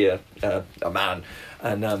to be a man,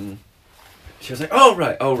 and she was like, "Oh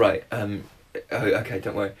right. Okay,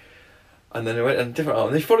 don't worry." And then I went on a different arm,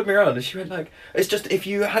 and they followed me around, and she went like, "It's just if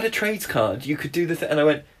you had a trades card, you could do the thing." And I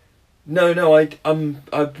went, "No, I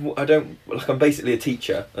don't, like, I'm basically a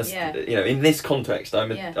teacher. In this context,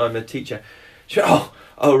 I'm a teacher." She went,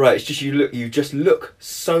 "Oh right, it's just you just look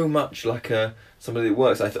so much like somebody that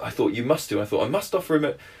works. I thought you must do. I thought I must offer him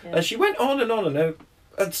it." Yeah. And she went on and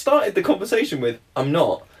started the conversation with, "I'm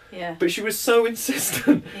not." Yeah. But she was so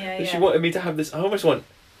insistent that she wanted me to have this. I almost went,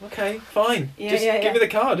 "Okay, fine. Just give me the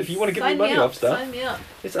card if you want to give me money off stuff. Sign me up.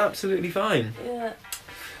 It's absolutely fine." Yeah.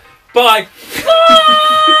 Bye.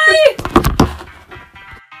 Bye.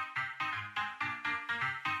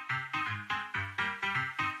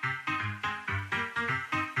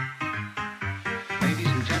 Ladies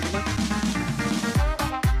and gentlemen.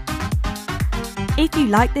 If you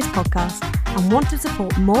like this podcast and want to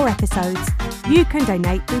support more episodes, you can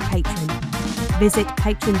donate through Patreon. Visit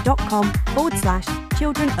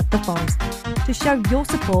patreon.com/Children of the Forest to show your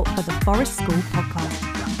support for the Forest School podcast.